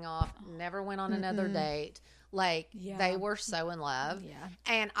wedding ring off, never went on another date. Like, they were so in love.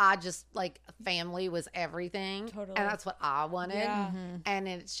 And I just, like, family was everything. And that's what I wanted. And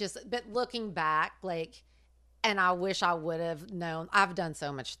it's just, but looking back, like, and I wish I would have known. I've done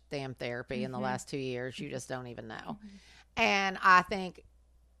so much damn therapy in the last 2 years. You just don't even know. And I think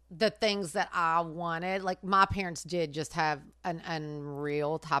the things that I wanted, like, my parents did just have an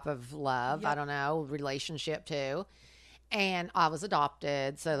unreal type of love. I don't know, relationship too. And I was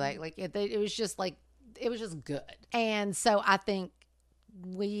adopted. So like it was just like, it was just good. And so I think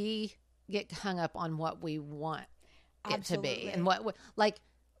we get hung up on what we want it to be. And what, like,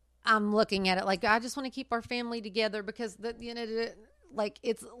 I'm looking at it like, I just want to keep our family together because like,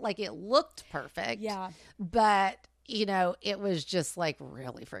 it's like, it looked perfect. But you know, it was just like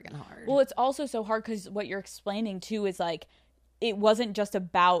really friggin' hard. Well, it's also so hard because what you're explaining too is like, it wasn't just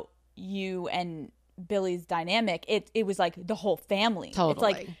about you and Billy's dynamic. It was like the whole family. It's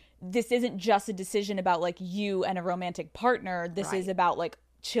like, this isn't just a decision about like you and a romantic partner. This is about like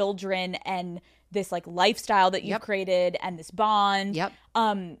children and this like lifestyle that you've created and this bond.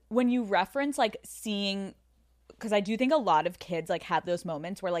 When you reference like seeing, because I do think a lot of kids like have those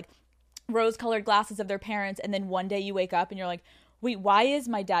moments where like rose-colored glasses of their parents, and then one day you wake up and you're like, wait, why is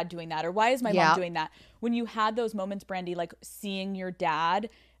my dad doing that, or why is my mom doing that? When you had those moments, Brandi, like seeing your dad,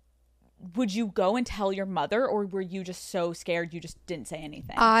 would you go and tell your mother, or were you just so scared you just didn't say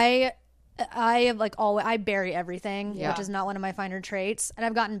anything? I have like always, I bury everything, which is not one of my finer traits, and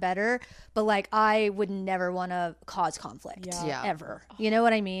I've gotten better, but like I would never want to cause conflict ever. You know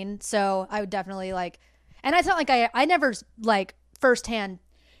what I mean? So I would definitely like, and it's not like I never like firsthand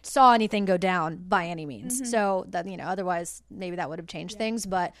saw anything go down by any means. So that, you know, otherwise maybe that would have changed things.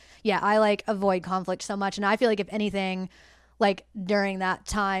 But yeah, I like avoid conflict so much. And I feel like if anything, like during that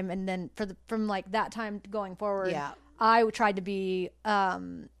time and then from like that time going forward, I tried to be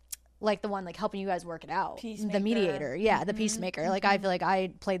like the one like helping you guys work it out. Peacemaker. The mediator. Yeah, the peacemaker. Like I feel like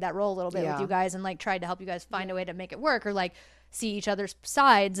I played that role a little bit with you guys and like tried to help you guys find a way to make it work, or like see each other's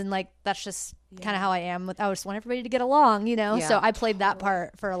sides, and like that's just kind of how I am. I just want everybody to get along, you know. So I played that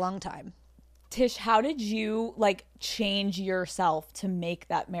part for a long time. Tish, how did you like change yourself to make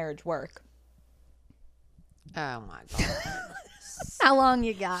that marriage work? Oh my god. How long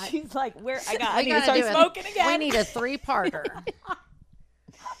you got? She's like, I need to start smoking again. We need a 3-parter.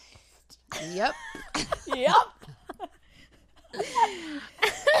 Yep.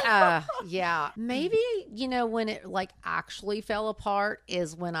 Maybe, you know, when it like actually fell apart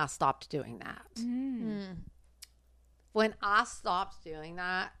is when I stopped doing that. When I stopped doing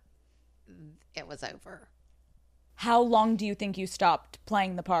that, it was over. How long do you think you stopped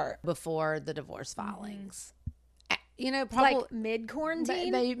playing the part? Before the divorce filings. You know, probably like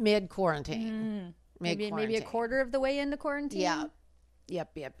mid-quarantine? Mid-quarantine. Maybe a quarter of the way into quarantine? Yeah.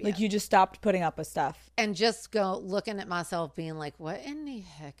 Yep. Like you just stopped putting up with stuff. And just looking at myself being like, what in the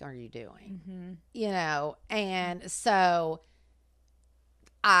heck are you doing? You know? And so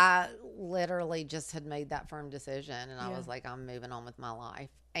I literally just had made that firm decision, and I was like, I'm moving on with my life.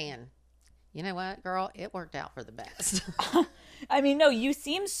 And you know what, girl? It worked out for the best. I mean, no, you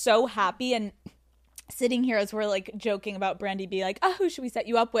seem so happy, and sitting here as we're like joking about Brandi be like, oh, who should we set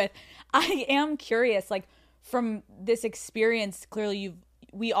you up with? I am curious, like, from this experience, clearly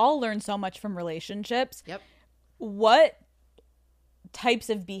we all learn so much from relationships. What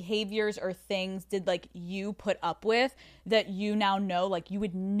types of behaviors or things did like you put up with that you now know like you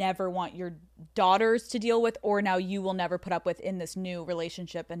would never want your daughters to deal with, or now you will never put up with in this new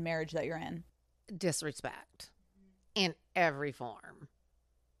relationship and marriage that you're in? Disrespect in every form.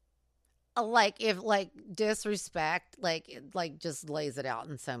 Like if like disrespect, like just lays it out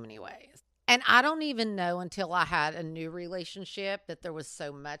in so many ways. And I don't even know until I had a new relationship that there was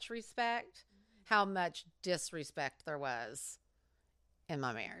so much respect, how much disrespect there was in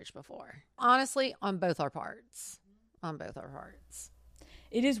my marriage before. Honestly, on both our parts. On both our parts.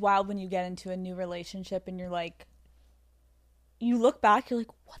 It is wild when you get into a new relationship and you're like, you look back, you're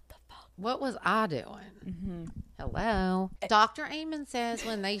like, what the fuck? What was I doing? Hello. Dr. Amen says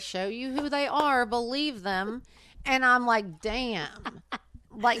when they show you who they are, believe them. And I'm like, damn.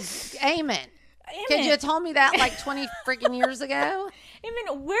 Like, Amen. Could you have told me that like 20 freaking years ago?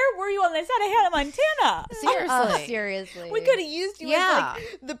 Amen, where were you on this set of Hannah Montana? Seriously. Seriously. We could have used you as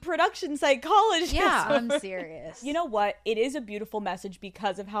like the production psychologist. Yeah. I'm serious. You know what? It is a beautiful message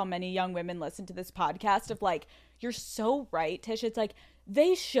because of how many young women listen to this podcast of like, you're so right, Tish. It's like,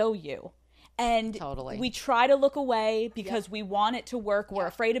 they show you. And we try to look away because we want it to work. We're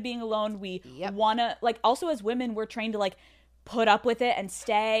afraid of being alone. We want to, like, also as women, we're trained to like put up with it and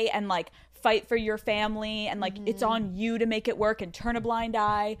stay and like fight for your family. And like, it's on you to make it work and turn a blind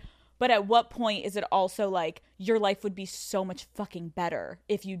eye. But at what point is it also like your life would be so much fucking better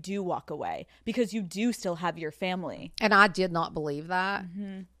if you do walk away because you do still have your family? And I did not believe that.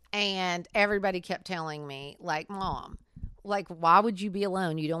 And everybody kept telling me, like, Mom, like, why would you be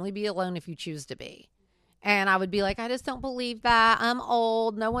alone? You'd only be alone if you choose to be. And I would be like, I just don't believe that. I'm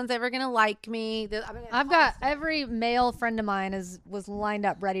old. No one's ever going to like me. I've got every male friend of mine was lined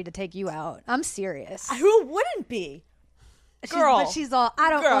up ready to take you out. I'm serious. Who wouldn't be? Girl. But she's all, I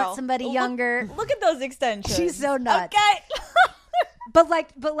don't want somebody younger. Look at those extensions. She's so nuts. Okay. But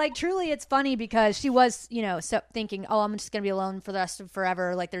like truly it's funny because she was, you know, so thinking, oh, I'm just going to be alone for the rest of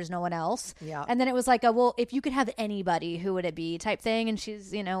forever. Like there's no one else. Yeah. And then it was like, well, if you could have anybody, who would it be type thing. And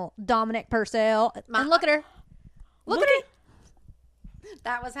she's, you know, Dominic Purcell. And look at her. Look at her.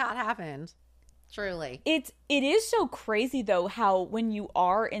 That was how it happened. Truly. It is so crazy though, how when you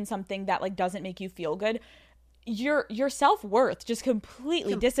are in something that like doesn't make you feel good, your self-worth just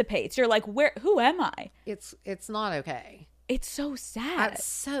completely dissipates. You're like, who am I? It's not okay. It's so sad. That's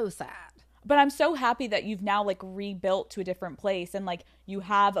so sad. But I'm so happy that you've now like rebuilt to a different place and like you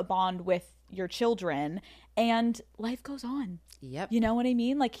have a bond with your children and life goes on. Yep. You know what I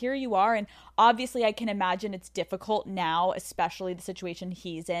mean? Like here you are. And obviously I can imagine it's difficult now, especially the situation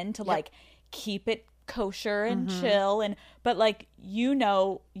he's in, to like keep it kosher and chill. But like, you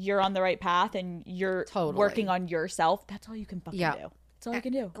know, you're on the right path and you're working on yourself. That's all you can fucking do. That's all you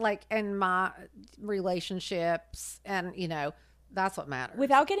can do. Like in my relationships and, you know, that's what matters.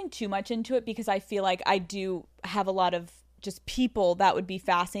 Without getting too much into it, because I feel like I do have a lot of just people that would be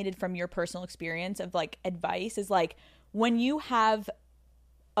fascinated from your personal experience of like advice is like when you have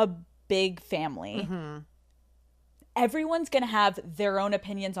a big family, everyone's going to have their own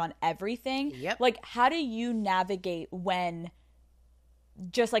opinions on everything. Yep. Like how do you navigate when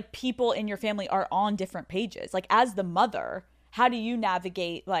just like people in your family are on different pages? Like as the mother, how do you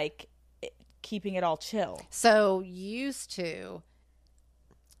navigate like keeping it all chill? So used to,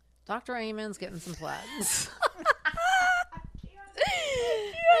 Dr. Amen's getting some plugs.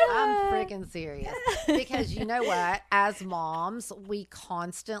 I'm freaking serious. Because you know what? As moms, we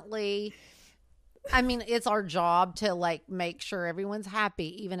constantly, I mean, it's our job to like make sure everyone's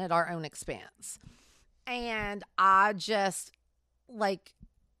happy, even at our own expense. And I just like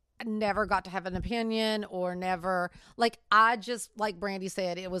never got to have an opinion or never, like, I just, like Brandi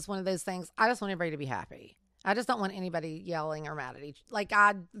said, it was one of those things. I just want everybody to be happy. I just don't want anybody yelling or mad at each. Like,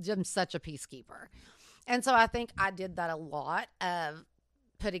 I'm such a peacekeeper. And so I think I did that a lot of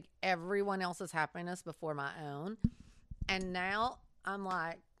putting everyone else's happiness before my own. And now I'm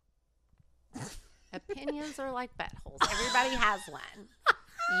like, opinions are like buttholes. Everybody has one.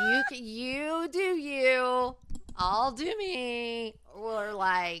 You do you. I'll do me. Or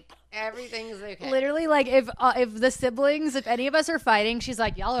like everything's okay. Literally, like if the siblings, if any of us are fighting, she's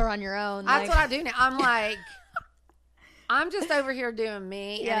like, y'all are on your own. That's what I do now. I'm like, I'm just over here doing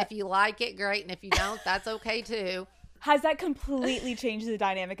me. Yeah. And if you like it, great. And if you don't, that's okay too. Has that completely changed the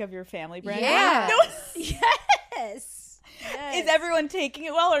dynamic of your family, Brandi? Yes. Yes. Is everyone taking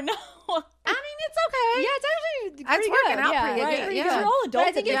it well or no? I mean, it's okay. Yeah, it's actually It's pretty working good. out Yeah, pretty it's good. pretty Yeah. good. You're all But adults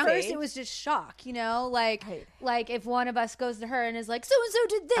I think at at this first age. it was just shock, you know, like Right. like if one of us goes to her and is like, so and so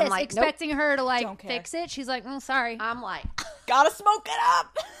did this, I'm like, expecting her to Don't like care. fix it. She's like, oh, sorry. I'm like, Gotta smoke it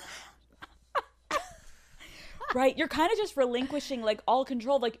up. Right, you're kind of just relinquishing like all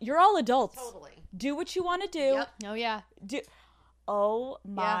control. Like you're all adults. totally. Do what you want to do. Yep. Oh yeah. Oh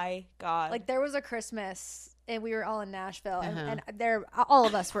my god. Like there was a Christmas and we were all in Nashville, and all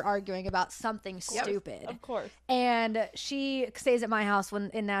of us were arguing about something stupid. Of course. And she stays at my house when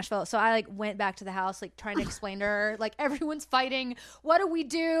in Nashville. So I like went back to the house, like trying to explain to her, like, everyone's fighting. What do we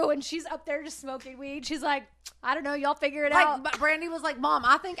do? And she's up there just smoking weed. She's like, I don't know. Y'all figure it out. But Brandi was like, Mom,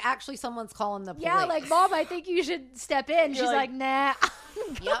 I think actually someone's calling the police. Yeah, like, Mom, I think you should step in. She's like, nah.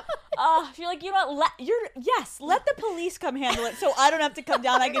 Yep. You're like, you know what? Let the police come handle it, so I don't have to come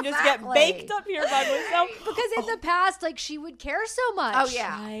down. I can just get baked up here by myself. Because in the past, like, she would care so much. Oh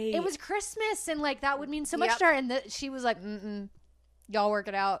yeah, Right. It was Christmas, and like that would mean so much to her. And she was like, y'all work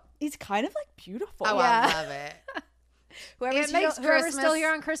it out. It's kind of like beautiful. Oh, Yeah. I love it. Whoever's makes still Christmas-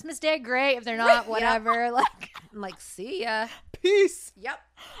 here on Christmas Day, great. If they're not, whatever. Like, I'm like, see ya. Peace. Yep.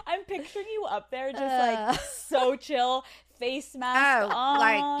 I'm picturing you up there just like so chill, face mask on,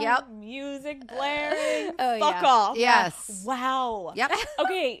 like, yep. music blaring. Oh, Fuck yeah. off. Yes. Wow. Yep.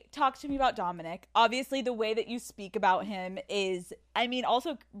 Okay, talk to me about Dominic. Obviously, the way that you speak about him is, I mean,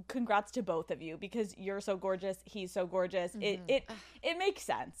 also congrats to both of you because you're so gorgeous, he's so gorgeous. It makes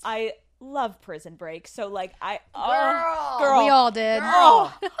sense. I love Prison Break. So like girl, we all did.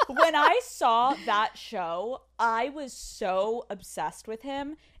 Oh, when I saw that show, I was so obsessed with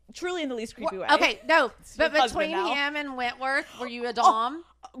him. Truly in the least creepy way. Okay, no, but Your between husband now. him and Wentworth, were you a dom?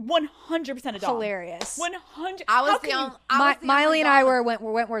 100% a dom. Hilarious. 100. I was How the can only. you- Miley and I were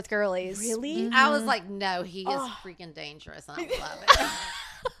Wentworth girlies. Really? I was like, no, he is freaking dangerous, and I love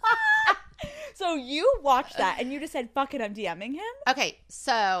it. So you watched that and you just said, "Fuck it, I'm DMing him." Okay,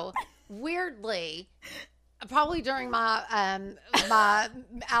 so weirdly, probably during my my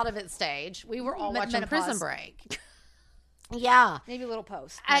out of it stage, we were all watching menopause. Prison Break. Yeah, Maybe a little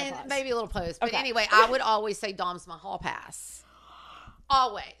post. and menopause. maybe a little post, but Okay. anyway, I would always say Dom's my hall pass.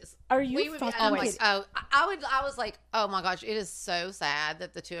 Always. Are you We would be, fucking I'm like, kidding? I was like, oh my gosh, it is so sad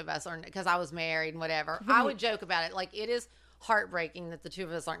that the two of us aren't, because I was married and whatever. I would joke about it. Like, it is heartbreaking that the two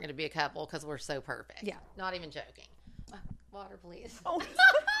of us aren't going to be a couple because we're so perfect. Yeah. Not even joking. Water, please.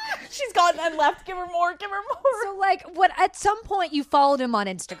 She's gone and left. Give her more. Give her more. So, like, what? At some point, you followed him on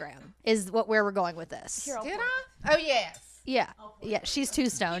Instagram. Is where we're going with this? Here, I'll Did I? Oh, yes. Yeah, she's too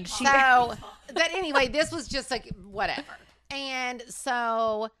stoned. So, but anyway, this was just like whatever. And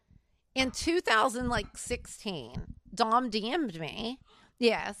so in 2016, Dom DM'd me.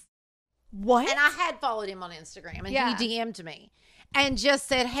 Yes. What? And I had followed him on Instagram, and Yeah. he DM'd me and just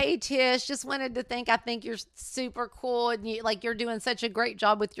said, "Hey Tish, just wanted to I think you're super cool, and you're doing such a great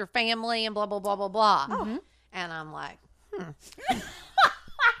job with your family, and blah blah blah blah blah." And I'm like,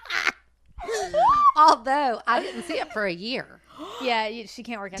 Although I didn't see it for a year. Yeah, she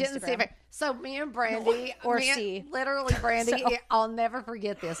can't work on Didn't Instagram. see it. So me and Brandi, Or C. literally Brandi, I'll never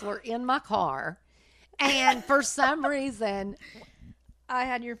forget this. We're in my car, and for some reason, I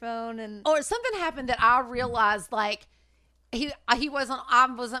had your phone and or something happened that I realized like I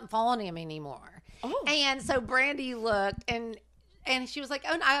wasn't following him anymore. Oh. And so Brandi looked and she was like,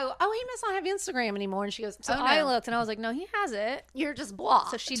 oh, he must not have Instagram anymore. And she goes, so oh, no, I looked and I was like, no, he has it. you're just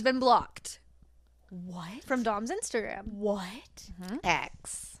blocked. So she'd been blocked What? from Dom's Instagram. What?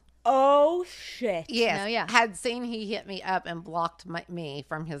 X. Oh, shit. Yes. No, yeah. Had seen he hit me up and blocked me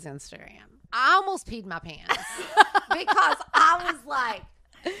from his Instagram. I almost peed my pants because I was like,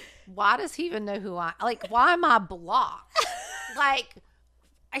 why does he even know who why am I blocked? Like,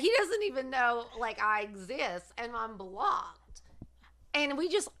 he doesn't even know, I exist and I'm blocked. And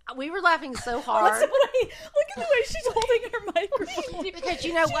we were laughing so hard. Look at the way she's holding her microphone. Because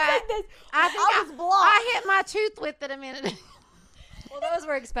you know what? This. I think was blocked. I hit my tooth with it a minute ago. Well, those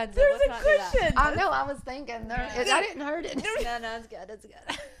were expensive. There's Let's a not do that. cushion. I know, I was thinking. I didn't hurt it. No, it's good. It's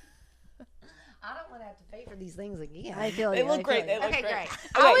good. I don't want to have to pay for these things again. I feel They you. look I great. feel They you. look Okay, great. great.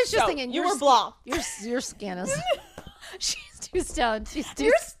 Okay, I was just so thinking you were blocked. Your skin is. She's too stoned. She's too.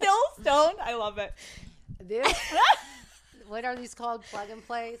 You're still stoned. I love it. This. What are these called? Plug and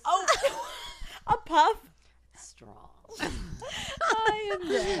plays. Oh, a puff. Strong. I am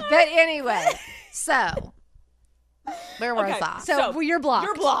dead. But anyway, so where was I? So you're blocked.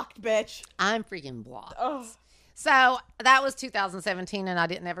 You're blocked, bitch. I'm freaking blocked. Oh. So that was 2017, and I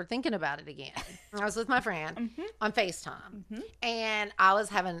didn't ever thinking about it again. I was with my friend on FaceTime, and I was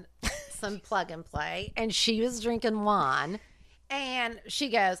having some plug and play, and she was drinking wine, and she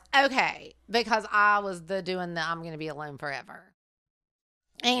goes, "Okay," because I was doing the "I'm going to be alone forever,"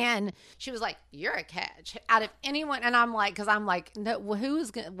 and she was like, "You're a catch out of anyone," and I'm like, "No, who is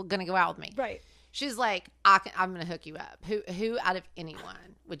going to go out with me?" Right. She's like, I'm going to hook you up. Who out of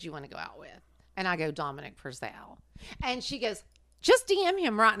anyone would you want to go out with? And I go, Dominic Purcell. And she goes, just DM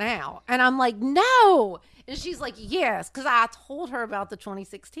him right now. And I'm like, no. And she's like, yes, because I told her about the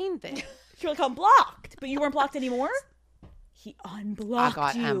 2016 thing. You're like, I'm blocked. But you weren't blocked anymore? He unblocked I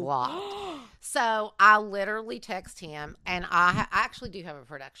got you. unblocked. So I literally text him, and I actually do have a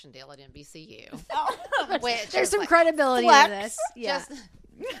production deal at NBCU. Which There's is some like, credibility flex. in this. Yeah.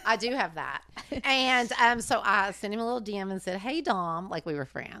 I do have that. And so I sent him a little DM and said, hey, Dom, like we were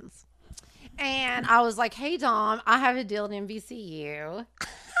friends. And I was like, hey, Dom, I have a deal at NBCU.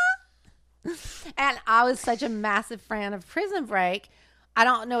 And I was such a massive fan of Prison Break. I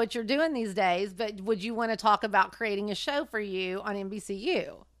don't know what you're doing these days, but would you want to talk about creating a show for you on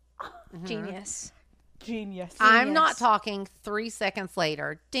NBCU? Genius. I'm not talking 3 seconds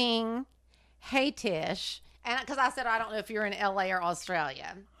later. Ding. Hey, Tish. And because I said, I don't know if you're in LA or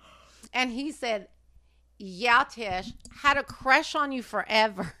Australia. And he said, yeah, Tish, had a crush on you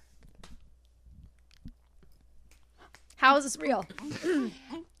forever. How is this real?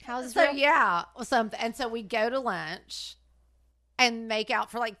 How is this real? Yeah. Something. And so we go to lunch and make out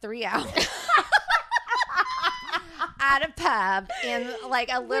for like 3 hours. At a pub in like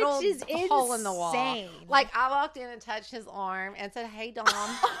a little hole in the wall. Like I walked in and touched his arm and said, hey, Dom.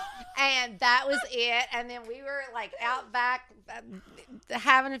 And that was it. And then we were like out back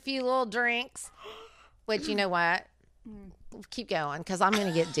having a few little drinks, which you know what? Keep going because I'm going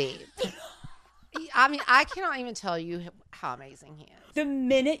to get deep. I mean, I cannot even tell you how amazing he is. The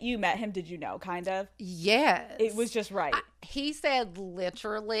minute you met him, did you know, kind of? Yes. It was just right. He said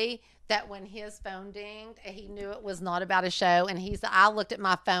literally that when his phone dinged, he knew it was not about a show. And he said, I looked at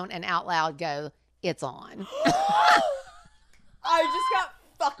my phone and out loud go, it's on. I just got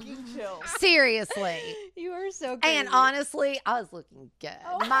fucking chills. Seriously. You are so crazy. And honestly, I was looking good.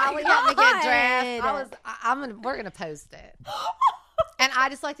 Oh Molly helped me get dressed. We're going to post it. And I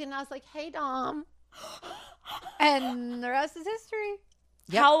just liked it. And I was like, hey, Dom. And the rest is history.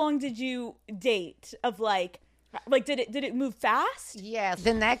 Yep. How long did you date of like did it move fast? Yeah.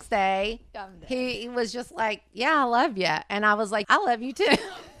 The next day, he was just like, yeah, I love you. And I was like, I love you too.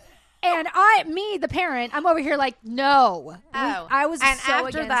 And the parent, I'm over here like, no. I was and so after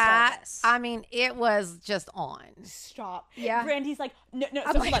against that, all this. I mean, it was just on. Stop. Yeah. Brandy's like, no.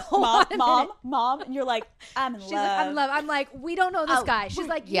 I'm So like, hold on, hold on a mom. And you're like, I'm in She's love. like, I'm in love. I'm like, we don't know this guy. She's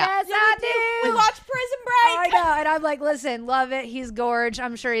like, yeah. yes, I do. We watched Prison I Break. know. And I'm like, listen, love it. He's gorge.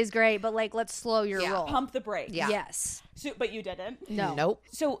 I'm sure he's great. But like, let's slow your roll. Pump the brakes. Yeah. Yes. So, but you didn't? No. Nope.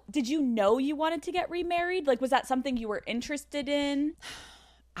 So did you know you wanted to get remarried? Like, was that something you were interested in?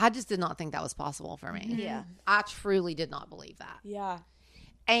 I just did not think that was possible for me. Yeah. I truly did not believe that. Yeah.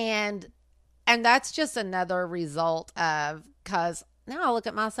 And that's just another result of, because now I look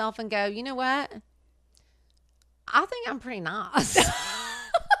at myself and go, you know what? I think I'm pretty nice.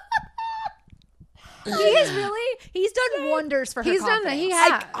 He's done wonders for her confidence. He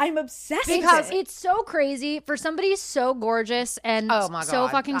has. I'm obsessed Because with it. it's so crazy for somebody so gorgeous and Oh my so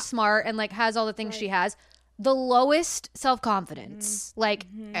God. fucking smart and like has all the things she has. The lowest self-confidence, like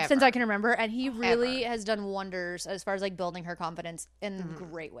since I can remember. And he really has done wonders as far as like building her confidence in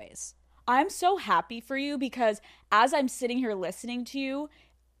great ways. I'm so happy for you because as I'm sitting here listening to you,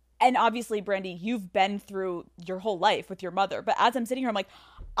 and obviously, Brandi, you've been through your whole life with your mother, but as I'm sitting here, I'm like,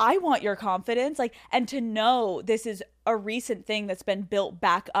 I want your confidence, like, and to know this is a recent thing that's been built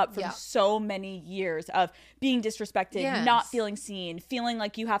back up from so many years of being disrespected, not feeling seen, feeling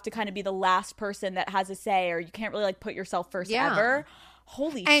like you have to kind of be the last person that has a say, or you can't really like put yourself first ever.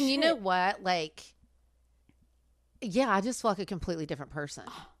 Holy shit. And you know what? Like, yeah, I just feel like a completely different person.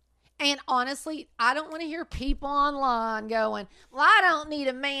 And honestly, I don't want to hear people online going, well, I don't need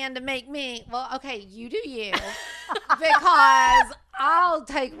a man to make me. Well, okay, you do you. Because I'll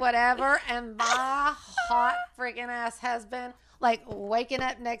take whatever. And my hot freaking ass husband, like waking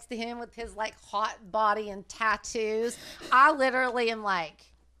up next to him with his like hot body and tattoos, I literally am like,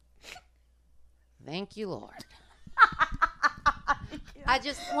 thank you, Lord. I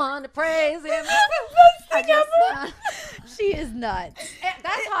just want to praise him. She is nuts.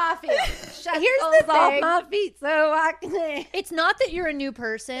 That's how I feel. Here's the Shackles off thing. my feet so I can. It's not that you're a new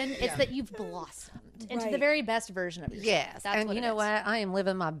person. It's that you've blossomed into the very best version of yourself. Yes. That's And what you it know is. what? I am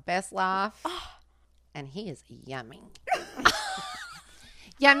living my best life. And he is yummy.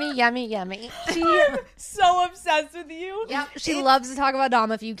 Yummy, yummy, yummy. So obsessed with you. Yep. She loves to talk about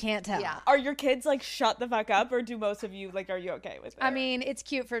Dom if you can't tell. Yeah. Are your kids like shut the fuck up, or do most of you like? Are you okay with it? I mean, it's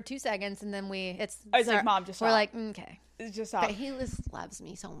cute for 2 seconds, and then it's like, Mom, just we're stop. like, okay. It's just But he just loves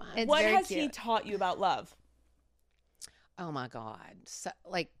me so much. It's what very has cute. he taught you about love? Oh my God. So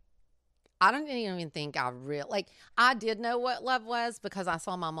like, I don't even think I did know what love was because I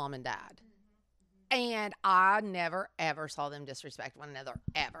saw my mom and dad. And I never, ever saw them disrespect one another,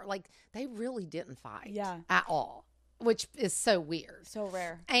 ever. Like, they really didn't fight at all, which is so weird. So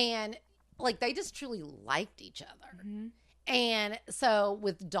rare. And, like, they just truly liked each other. Mm-hmm. And so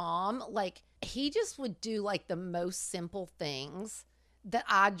with Dom, like, he just would do, like, the most simple things that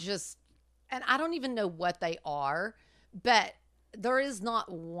and I don't even know what they are, but there is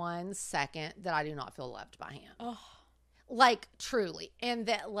not 1 second that I do not feel loved by him. Oh. Like, truly. And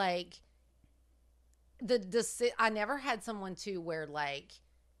that, like, I never had someone too where, like,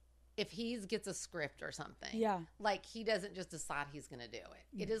 if he gets a script or something, like, he doesn't just decide he's going to do it.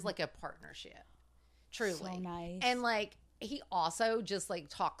 Mm-hmm. It is like a partnership, truly. So nice. And, like, he also just, like,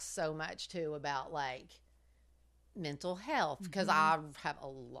 talks so much too about, like, mental health, because I have a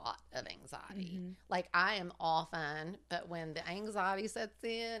lot of anxiety. Mm-hmm. Like, I am all fine, but when the anxiety sets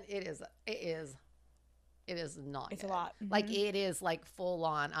in, it is not it's good. A lot. Mm-hmm. Like, it is like full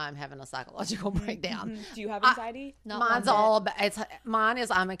on, I'm having a psychological breakdown. Mm-hmm. Do you have anxiety? Mine is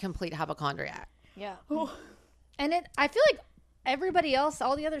I'm a complete hypochondriac. Yeah. And I feel like everybody else,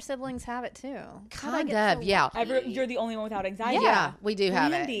 all the other siblings have it too. Kind of, yeah. You're the only one without anxiety? Yeah, we do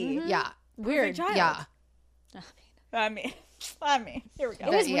have it. Mm-hmm. Yeah. Weird. Yeah. I mean, here we go.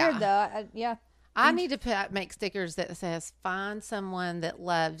 It is weird though. I need to make stickers that says, find someone that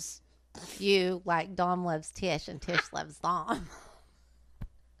loves you like Dom loves Tish and Tish loves Dom.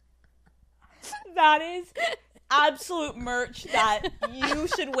 That is absolute merch that you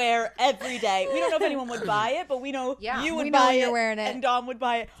should wear every day. We don't know if anyone would buy it, but we know you would buy it. You're wearing it. And Dom would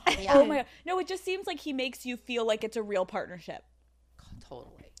buy it. Yeah. Oh my God. No, it just seems like he makes you feel like it's a real partnership.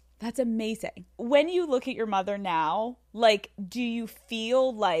 Totally. That's amazing. When you look at your mother now, like, do you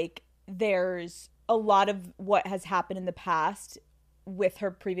feel like there's a lot of what has happened in the past with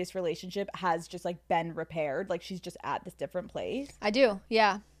her previous relationship has just, like, been repaired? Like, she's just at this different place? I do,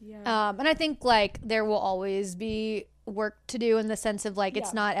 yeah. And I think, like, there will always be work to do in the sense of, like,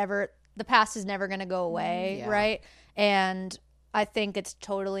 it's not ever, the past is never going to go away, right? And I think it's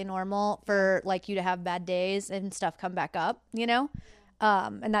totally normal for, like, you to have bad days and stuff come back up, you know?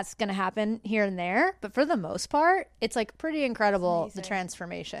 And that's going to happen here and there. But for the most part, it's, like, pretty incredible, the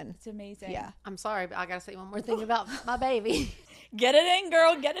transformation. It's amazing. Yeah. I'm sorry, but I got to say one more thing about my baby. Get it in,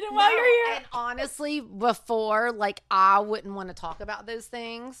 girl. Get it in while you're here. And honestly, before, like, I wouldn't want to talk about those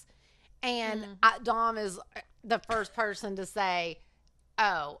things. And Dom is the first person to say,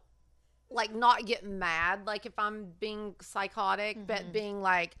 oh, like, not get mad, like, if I'm being psychotic, but being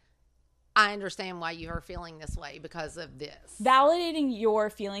like, I understand why you are feeling this way because of this. Validating your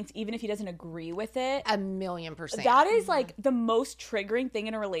feelings, even if he doesn't agree with it. 1,000,000%. That is, like, the most triggering thing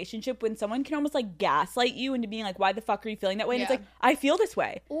in a relationship, when someone can almost, like, gaslight you into being like, why the fuck are you feeling that way? And it's like, I feel this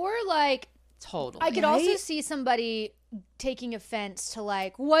way. Or, like, totally. I could also see somebody taking offense to,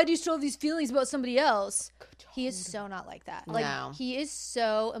 like, why do you still have these feelings about somebody else? He is so not like that. Like, he is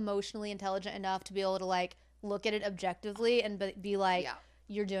so emotionally intelligent enough to be able to, like, look at it objectively and be like,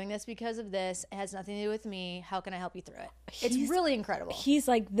 you're doing this because of this. It has nothing to do with me. How can I help you through it? It's really incredible. He's,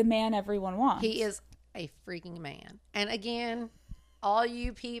 like, the man everyone wants. He is a freaking man. And again, all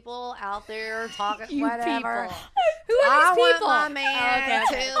you people out there talking whatever. Who are these people? I want my man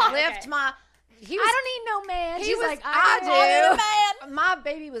to lift my... I don't need no man. She's like, I do. My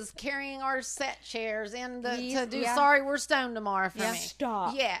baby was carrying our set chairs to do Sorry We're Stoned Tomorrow for me.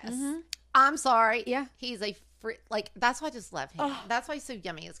 Stop. Yes. Mm-hmm. I'm sorry. Yeah. He's a like, that's why I just love him. That's why he's so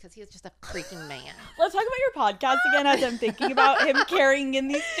yummy, is because he is just a freaking man. Let's talk about your podcast again, as I'm thinking about him carrying in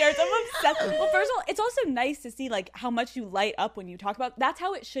these chairs. I'm obsessed. Well, first of all, it's also nice to see, like, how much you light up when you talk about. That's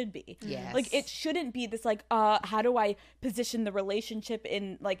how it should be. Yes. Like, it shouldn't be this, like, how do I position the relationship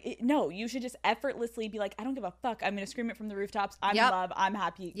in, like, no, you should just effortlessly be like, I don't give a fuck. I'm going to scream it from the rooftops. I'm in love. I'm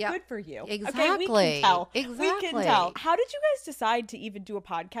happy. Good for you. Exactly. Okay, we can tell. Exactly. We can tell. How did you guys decide to even do a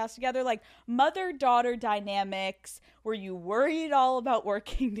podcast together? Like, mother-daughter dynamics. Were you worried all about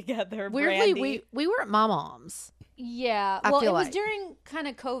working together, Weirdly, Brandi? we were at my mom's. Yeah. I well, feel it was like. during kind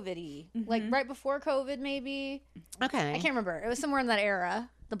of COVID-y. Like, right before COVID, maybe. Okay. I can't remember. It was somewhere in that era,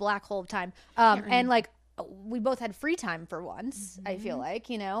 the black hole of time. And, like, we both had free time for once, I feel like,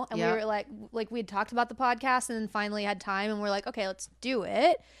 you know? And we were, like, we had talked about the podcast and then finally had time and we're like, okay, let's do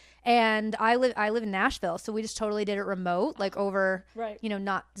it. And I live in Nashville, so we just totally did it remote, like, over, you know,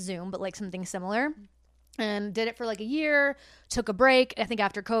 not Zoom, but, like, something similar. And did it for, like, a year, took a break. I think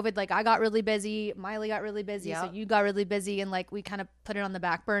after COVID, like, I got really busy, Miley got really busy, so you got really busy, and, like, we kind of put it on the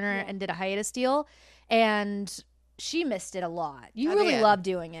back burner and did a hiatus deal. And she missed it a lot. You really love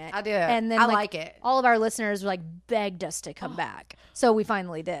doing it. I did. And then I like it. All of our listeners, like, begged us to come back. So we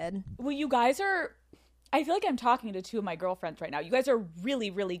finally did. Well, you guys are I feel like I'm talking to two of my girlfriends right now. You guys are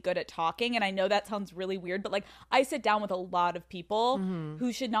really, really good at talking. And I know that sounds really weird, but like I sit down with a lot of people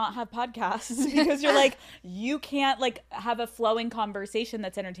who should not have podcasts because you're like, you can't like have a flowing conversation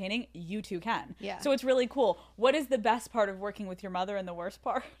that's entertaining. You two can. Yeah. So it's really cool. What is the best part of working with your mother and the worst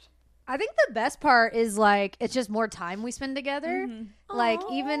part? I think the best part is like it's just more time we spend together. Like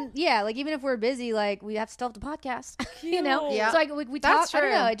even if we're busy, like we have to still have the podcast, you know. Yeah. So like we talk. That's I don't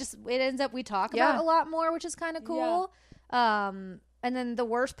true. know. It ends up we talk about a lot more, which is kind of cool. And then the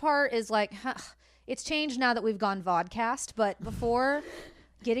worst part is like it's changed now that we've gone vodcast, but before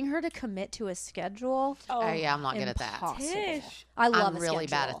getting her to commit to a schedule. Oh yeah, I'm not good at that. Tish. I love. I'm really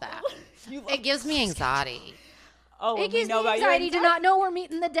bad at that. It gives me anxiety. Oh, It gives me anxiety to not know we're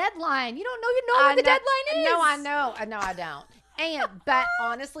meeting the deadline. You don't know what the deadline is. No, I know. No, I don't. But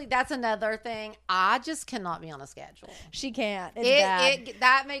honestly, that's another thing. I just cannot be on a schedule. She can't. It's bad.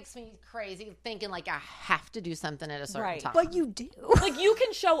 That makes me crazy thinking like I have to do something at a certain time. But you do. Like you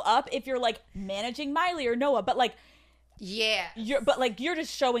can show up if you're like managing Miley or Noah, but like you're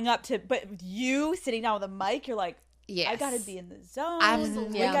just showing up but you sitting down with a mic, you're like, yes. I gotta be in the zone.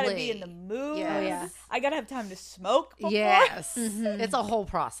 Absolutely. I gotta be in the mood. Yes. I gotta have time to smoke before. Yes. It's a whole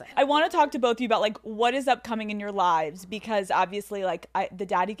process. I want to talk to both of you about like what is upcoming in your lives, because obviously like the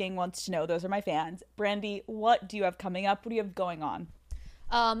Daddy Gang wants to know. Those are my fans. Brandi, what do you have coming up? What do you have going on?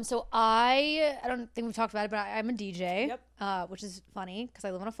 So I don't think we've talked about it, but I'm a DJ, Yep. which is funny because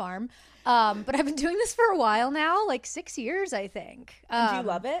I live on a farm. But I've been doing this for a while now, like 6 years, I think. And do you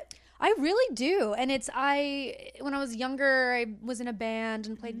love it? I really do. And when I was younger, I was in a band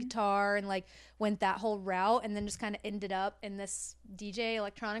and played guitar and like went that whole route, and then just kind of ended up in this DJ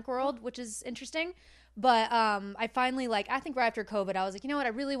electronic world, which is interesting. But I finally, like, I think right after COVID, I was like, you know what? I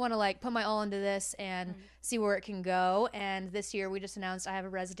really want to like put my all into this and see where it can go. And this year we just announced I have a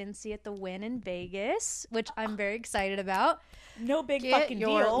residency at the Wynn in Vegas, which I'm very excited about. No big fucking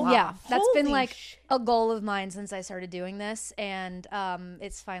deal. Yeah, that's been Holy like a goal of mine since I started doing this, and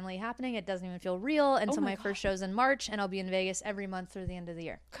it's finally happening. It doesn't even feel real. And so my first show's in March, and I'll be in Vegas every month through the end of the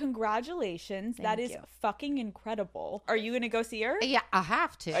year. Congratulations. That is you. fucking incredible. Are you going to go see her? Yeah, I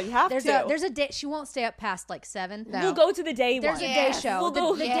have to. You have to. There's a day. She won't stay up past like 7. No. We'll go to the day There's one. a day show. We'll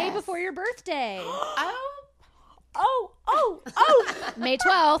go. The day before your birthday. Oh. May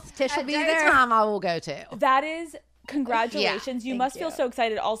 12th. Tish will be there. Time I will go to. That is congratulations. You must feel you. so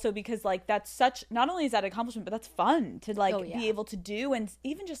excited also because like that's such, not only is that an accomplishment, but that's fun to like be able to do, and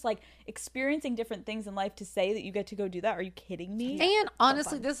even just like experiencing different things in life, to say that you get to go do that. Are you kidding me? And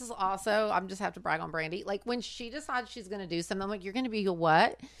honestly, this is also, I'm just have to brag on Brandi. Like when she decides she's going to do something, I'm like, you're going to be a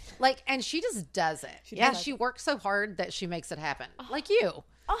what? Like, and she just does it. She works so hard that she makes it happen. Like you.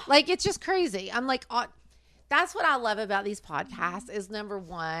 Like it's just crazy. I'm like, that's what I love about these podcasts is number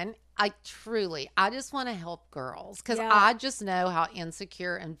one, I just want to help girls because I just know how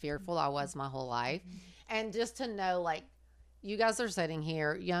insecure and fearful I was my whole life. And just to know, like, you guys are sitting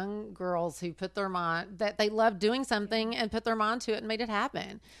here, young girls who put their mind, that they love doing something and put their mind to it and made it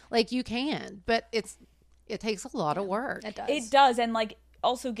happen. Like, you can, but it takes a lot of work. It does. And like,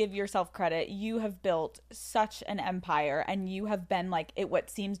 also give yourself credit. You have built such an empire, and you have been like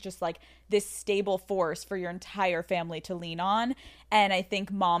what seems just like this stable force for your entire family to lean on. And I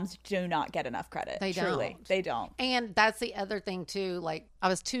think moms do not get enough credit. They don't. And that's the other thing too. Like, I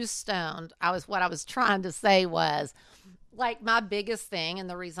was too stoned. What I was trying to say was, like, my biggest thing, and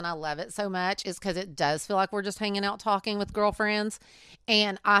the reason I love it so much, is because it does feel like we're just hanging out talking with girlfriends.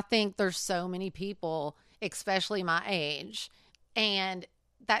 And I think there's so many people, especially my age, and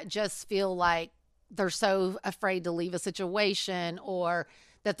that just feel like they're so afraid to leave a situation, or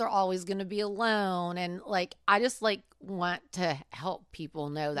that they're always going to be alone. And like, I just like want to help people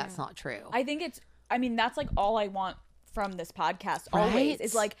know that's not true. I think that's like all I want from this podcast always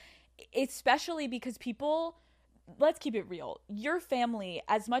is like, especially because people, let's keep it real. Your family,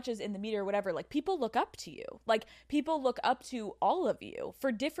 as much as in the media or whatever, like people look up to you. Like people look up to all of you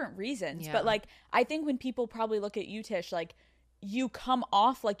for different reasons. But like, I think when people probably look at you, Tish, like, you come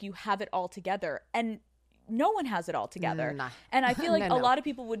off like you have it all together, and no one has it all together. Nah. And I feel like a lot of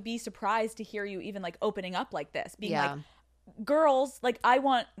people would be surprised to hear you even like opening up like this, being like, girls, like, I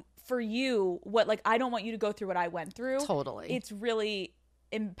want for you what, like, I don't want you to go through what I went through. Totally. It's really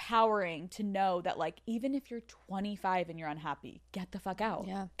empowering to know that, like, even if you're 25 and you're unhappy, get the fuck out.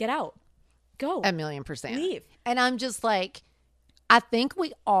 Yeah. Get out. Go. 1,000,000%. Leave. And I'm just like, I think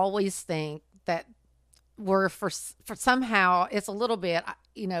we always think that we're for somehow, it's a little bit,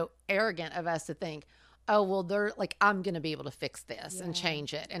 arrogant of us to think, oh, well, they're like, I'm going to be able to fix this and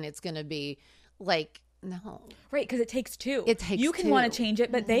change it. And it's going to be like, No. Right, because it takes two. It takes You can two. want to change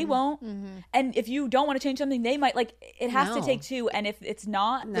it, but they won't. And if you don't want to change something, they might. Like, it has to No. take two. And if it's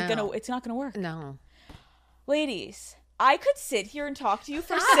not, No. it's not gonna work. No. Ladies, I could sit here and talk to you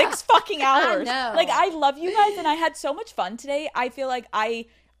for 6 fucking hours. know. Like, I love you guys, and I had so much fun today. I feel like I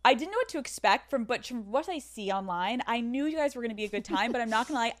didn't know what to expect from what I see online. I knew you guys were going to be a good time, but I'm not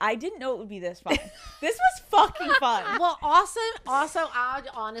going to lie, I didn't know it would be this fun. This was fucking fun. Well, also, I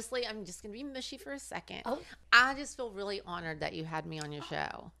honestly, I'm just going to be mushy for a second. Oh. I just feel really honored that you had me on your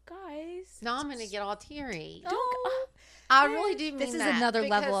show. Guys. Now I'm going to get all teary. Don't I really do mean This is that another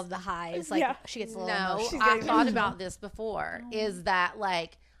level because- of the highs. Like, Yeah. she gets a little No, emotional. I thought about this before. Is that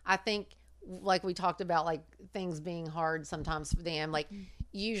like, I think, like we talked about, like things being hard sometimes for them. Like,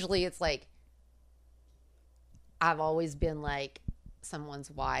 usually it's like, I've always been like someone's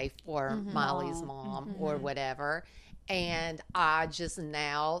wife or Molly's mom or whatever. And I just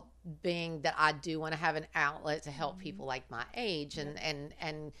now, being that I do want to have an outlet to help people like my age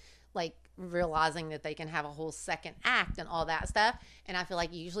and like realizing that they can have a whole second act and all that stuff. And I feel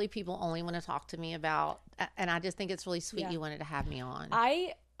like usually people only want to talk to me about, and I just think it's really sweet you wanted to have me on.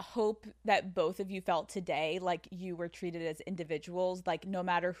 I hope that both of you felt today like you were treated as individuals, like no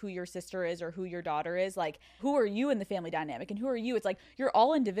matter who your sister is or who your daughter is, like who are you in the family dynamic and who are you? It's like you're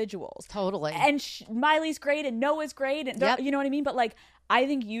all individuals. Totally. And Miley's great and Noah's great and Yep. you know what I mean? But like, I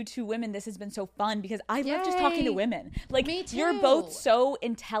think you two women, this has been so fun because I love just talking to Yay. women. Like, Me too. you're both so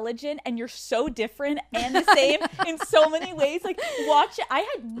intelligent and you're so different and the same in so many ways. Like, watch it. I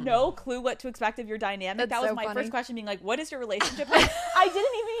had no clue what to expect of your dynamic. That's that was so my funny. first question, being like, what is your relationship like? I didn't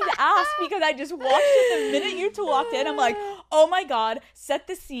even need to ask because I just watched it the minute you two walked in. I'm like, oh my God, set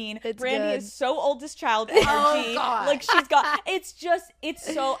the scene. It's Brandi good. is so oldest child energy. God. Like, she's got, it's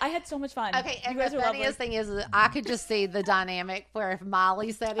so, I had so much fun. Okay, You and guys the are lovely. funniest thing is that I could just see the dynamic where if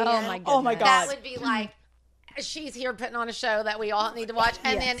Molly said it, Oh my Oh my goodness. God. that would be like, she's here putting on a show that we all need to watch.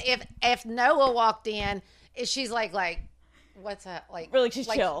 And then if Noah walked in, she's like what's that? Like, Really, she's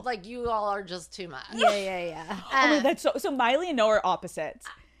chill. Like, you all are just too much. Yeah. Oh my, that's so Miley and Noah are opposites.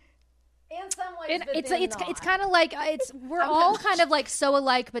 In some ways, but It's then it's not. kind of like we're all kind of like so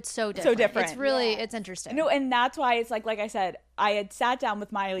alike but so different. different. It's really it's interesting. No, and that's why it's like I said, I had sat down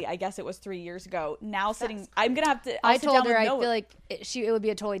with Miley, I guess it was 3 years ago. Now I'm going to have to, I sit told down her with I Noah. feel like it would be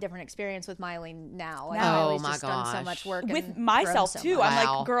a totally different experience with Miley now. Like, Oh Miley's my just done so gosh. much work with and myself grown so too. much. I'm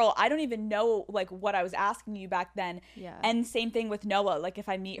Wow. like, girl, I don't even know like what I was asking you back then. Yeah. And same thing with Noah. Like if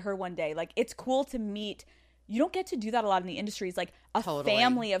I meet her one day, like it's cool to meet. You don't get to do that a lot in the industry. It's like a Totally.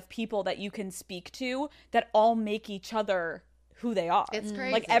 family of people that you can speak to that all make each other who they are. It's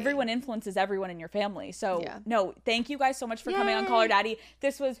crazy. Like everyone influences everyone in your family. So no, thank you guys so much for coming on Call Her Daddy.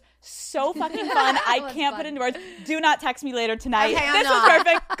 This was so fucking fun. I can't put into words. Do not text me later tonight. Okay, I'm this not. was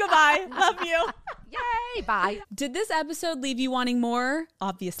perfect. Goodbye. Love you. Yay, bye. Did this episode leave you wanting more?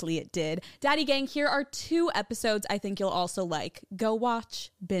 Obviously it did. Daddy Gang, here are 2 episodes I think you'll also like. Go watch,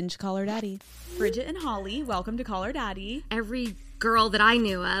 binge Call Her Daddy. Bridget and Holly, welcome to Call Her Daddy. Every girl that I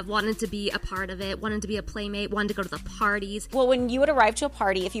knew of wanted to be a part of it, wanted to be a playmate, wanted to go to the parties. Well, when you would arrive to a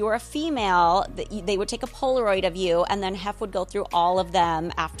party, if you were a female, they would take a Polaroid of you, and then Hef would go through all of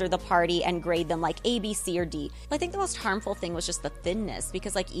them after the party and grade them like A, B, C, or D. I think the most harmful thing was just the thinness,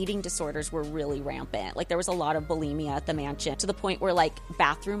 because like eating disorders were really rampant. Like there was a lot of bulimia at the mansion, to the point where like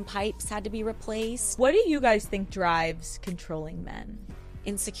bathroom pipes had to be replaced. What do you guys think drives controlling men?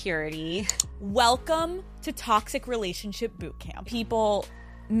 Insecurity. Welcome to Toxic Relationship Boot Camp. People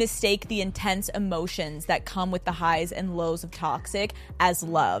mistake the intense emotions that come with the highs and lows of toxic as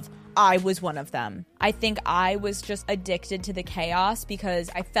love. I was one of them. I think I was just addicted to the chaos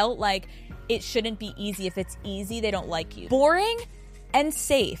because I felt like it shouldn't be easy. If it's easy, they don't like you. Boring and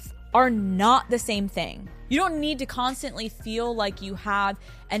safe are not the same thing. You don't need to constantly feel like you have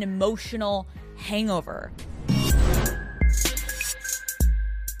an emotional hangover.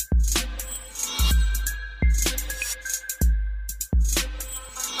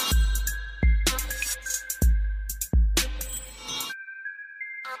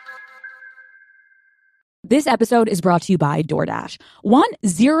 This episode is brought to you by DoorDash. Want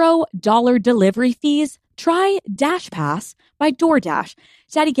 $0 delivery fees? Try Dash Pass by DoorDash.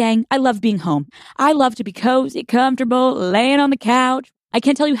 Daddy Gang, I love being home. I love to be cozy, comfortable, laying on the couch. I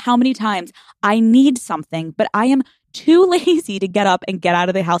can't tell you how many times I need something, but I am too lazy to get up and get out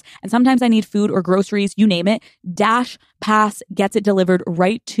of the house. And sometimes I need food or groceries, you name it. Dash Pass gets it delivered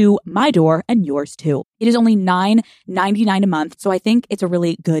right to my door and yours too. It is only $9.99 a month, so I think it's a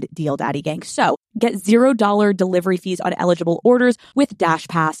really good deal, Daddy Gang. So get $0 delivery fees on eligible orders with Dash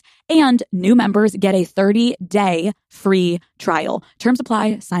Pass, and new members get a 30-day free trial. Terms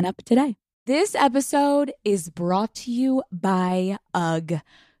apply. Sign up today. This episode is brought to you by UGG.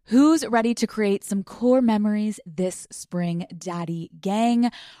 Who's ready to create some core memories this spring, Daddy Gang?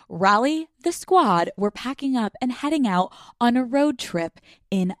 Rally the squad. We're packing up and heading out on a road trip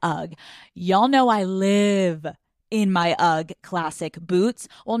in UGG. Y'all know I live in my UGG classic boots.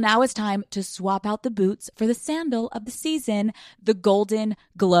 Well, now it's time to swap out the boots for the sandal of the season, the Golden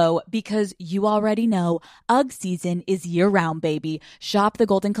Glow, because you already know UGG season is year-round, baby. Shop the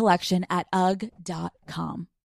Golden Collection at UGG.com.